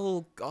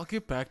 I'll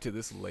get back to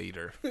this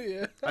later.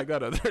 Yeah. I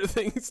got other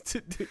things to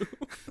do.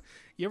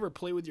 You ever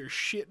play with your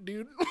shit,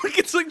 dude? Like,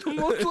 it's like the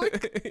most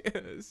like...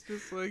 Yeah, it's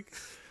just like...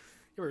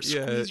 You ever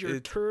squeeze your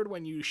turd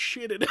when you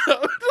shit it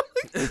out?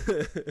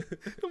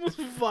 The most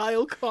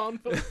vile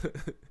combo.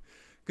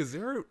 Because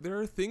there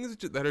are things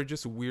that are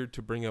just weird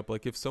to bring up.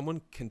 Like, if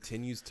someone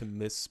continues to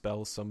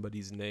misspell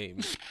somebody's name,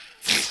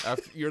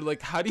 you're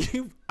like, how do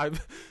you...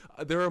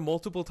 there are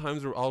multiple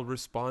times where I'll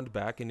respond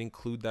back and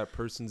include that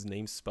person's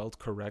name spelled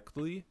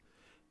correctly.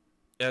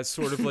 As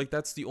sort of like,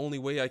 that's the only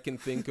way I can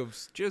think of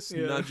just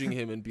nudging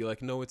him and be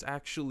like, no, it's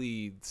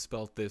actually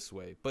spelt this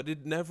way. But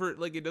it never,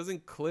 like, it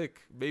doesn't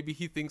click. Maybe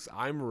he thinks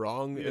I'm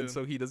wrong, and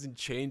so he doesn't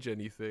change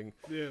anything.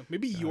 Yeah,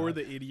 maybe you're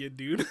the idiot,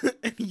 dude,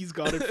 and he's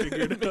got it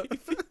figured out.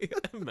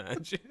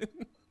 Imagine.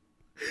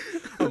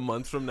 A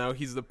month from now,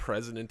 he's the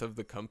president of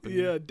the company.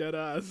 Yeah, dead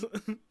ass.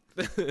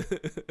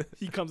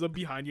 He comes up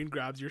behind you and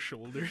grabs your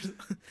shoulders.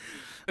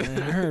 I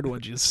heard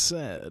what you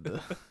said.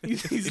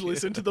 He's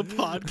listened to the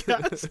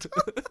podcast.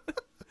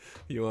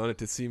 You wanted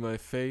to see my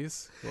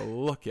face? Well,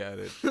 look at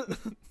it.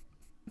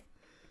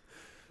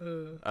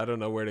 I don't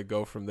know where to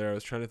go from there. I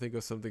was trying to think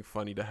of something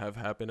funny to have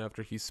happen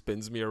after he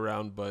spins me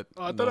around, but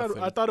I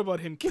thought about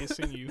him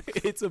kissing you.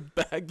 It's a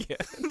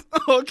baguette.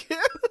 Okay.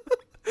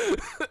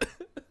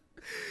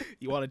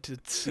 You wanted to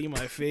see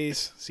my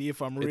face, see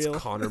if I'm real. It's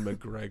Conor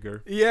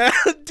McGregor. Yeah,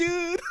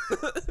 dude.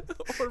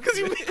 Because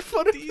you make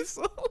fun of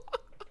Diesel.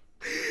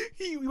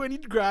 When he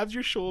grabs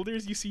your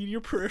shoulders, you see in your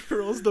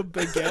peripherals the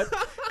baguette,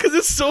 because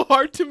it's so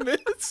hard to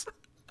miss.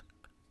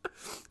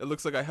 It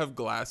looks like I have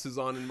glasses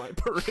on in my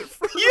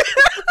peripheral. Yeah.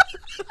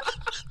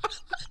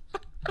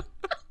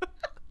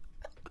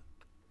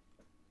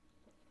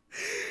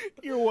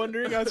 You're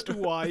wondering as to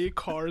why a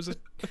car's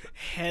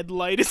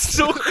headlight is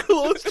so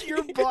close to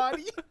your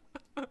body.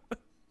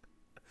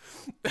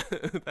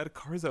 That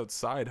car's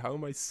outside. How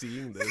am I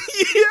seeing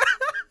this? Yeah.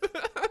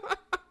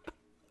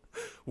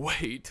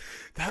 Wait,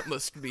 that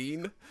must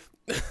mean...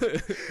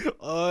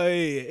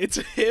 Oy, it's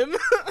him?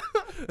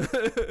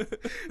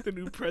 The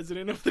new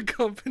president of the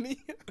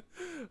company.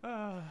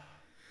 Oh,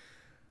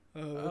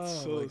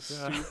 that's so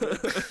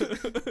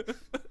stupid.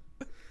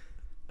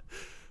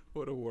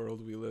 What a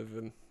world we live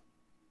in.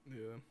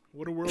 Yeah.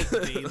 What a world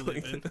they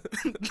live in.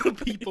 The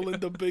people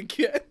in the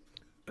baguette.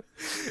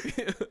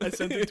 I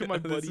sent it to my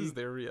buddy. This is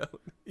their reality.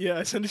 Yeah,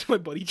 I sent it to my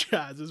buddy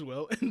Chaz as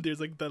well. And there's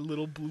like that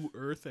little blue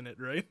earth in it,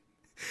 right?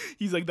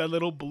 He's like, that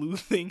little blue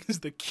thing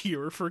is the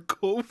cure for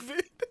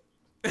COVID.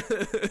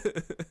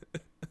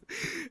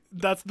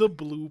 That's the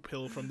blue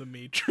pill from the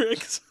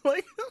Matrix.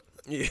 Like,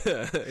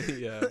 yeah.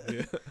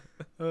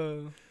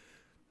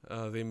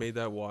 They made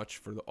that watch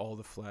for all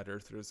the flat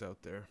earthers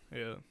out there.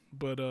 Yeah,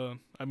 but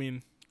I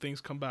mean,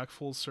 things come back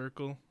full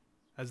circle,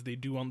 as they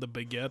do on the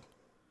baguette.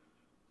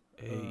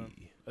 Hey,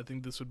 I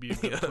think this would be a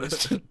good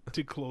place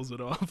to close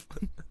it off.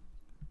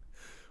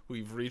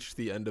 we've reached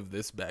the end of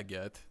this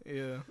baguette.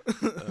 Yeah.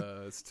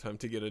 It's time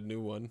to get a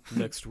new one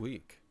next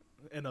week.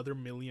 Another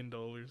 $1 million.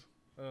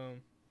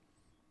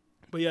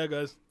 But yeah,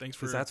 guys, thanks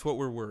for. Because that's what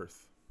we're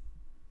worth.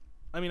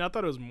 I mean, I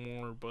thought it was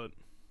more, but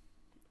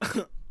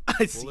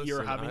I see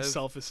you're having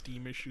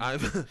self-esteem issues.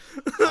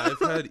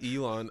 I've had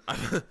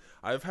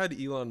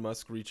Elon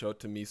Musk reach out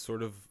to me,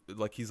 sort of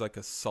like he's like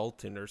a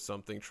sultan or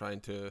something,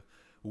 trying to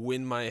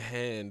win my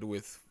hand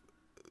with,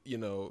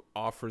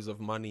 offers of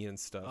money and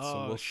stuff. Oh,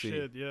 so we'll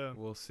shit, see. Yeah.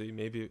 We'll see.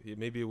 Maybe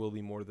it will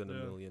be more than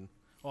 $1 million.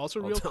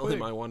 Also, I'll tell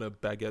him I want a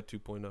baguette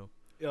 2.0.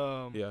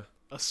 Yeah.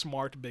 A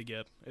smart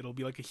baguette. It'll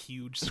be like a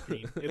huge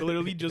screen. It'll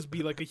literally just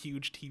be like a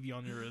huge TV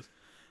on your wrist.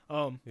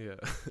 Yeah.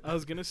 I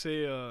was gonna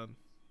say,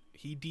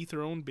 he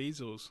dethroned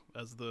Bezos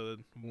as the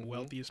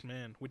wealthiest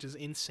man, which is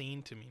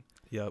insane to me.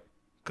 Yep.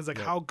 Because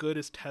how good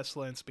is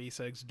Tesla and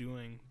SpaceX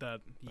doing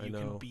that you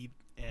can beat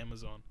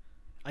Amazon?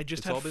 I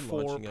just had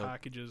 4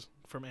 packages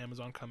from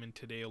Amazon come in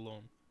today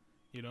alone.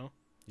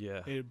 Yeah.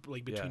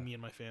 Between me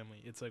and my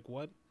family, it's like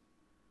what?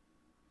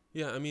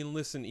 Yeah, I mean,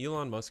 listen,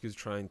 Elon Musk is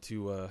trying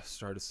to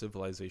start a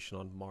civilization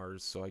on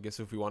Mars, so I guess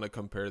if we want to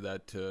compare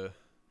that to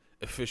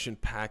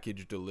efficient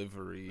package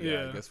delivery,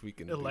 I guess we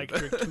can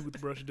electric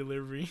toothbrush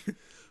delivery.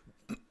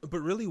 But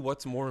really,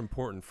 what's more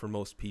important for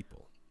most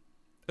people?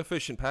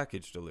 Efficient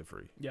package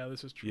delivery. Yeah,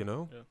 this is true.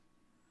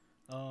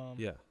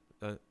 Yeah.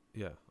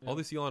 Yeah. All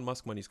this Elon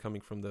Musk money is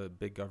coming from the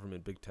big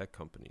government, big tech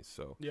companies.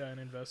 So and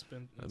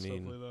investment and stuff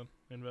like that.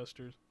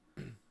 Investors.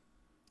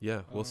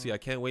 Yeah, we'll see. I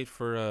can't wait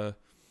for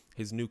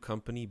his new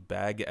company,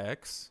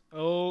 BagX.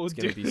 Oh, it's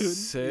gonna be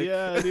sick.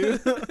 Yeah,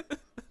 dude.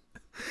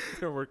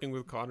 They're working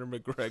with Conor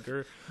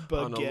McGregor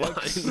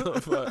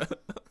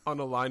on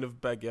a line of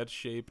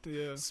baguette-shaped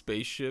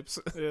spaceships.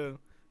 Yeah,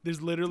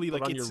 there's literally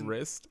on your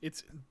wrist.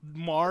 It's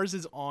Mars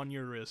is on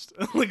your wrist.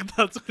 Like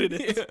that's what it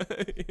is.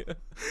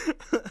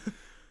 Yeah.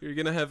 You're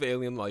gonna have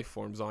alien life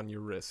forms on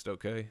your wrist,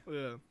 okay?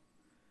 Yeah.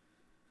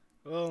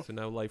 Well. So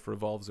now life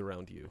revolves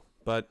around you.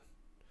 But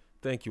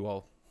thank you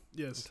all.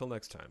 Yes. Until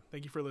next time.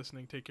 Thank you for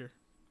listening. Take care.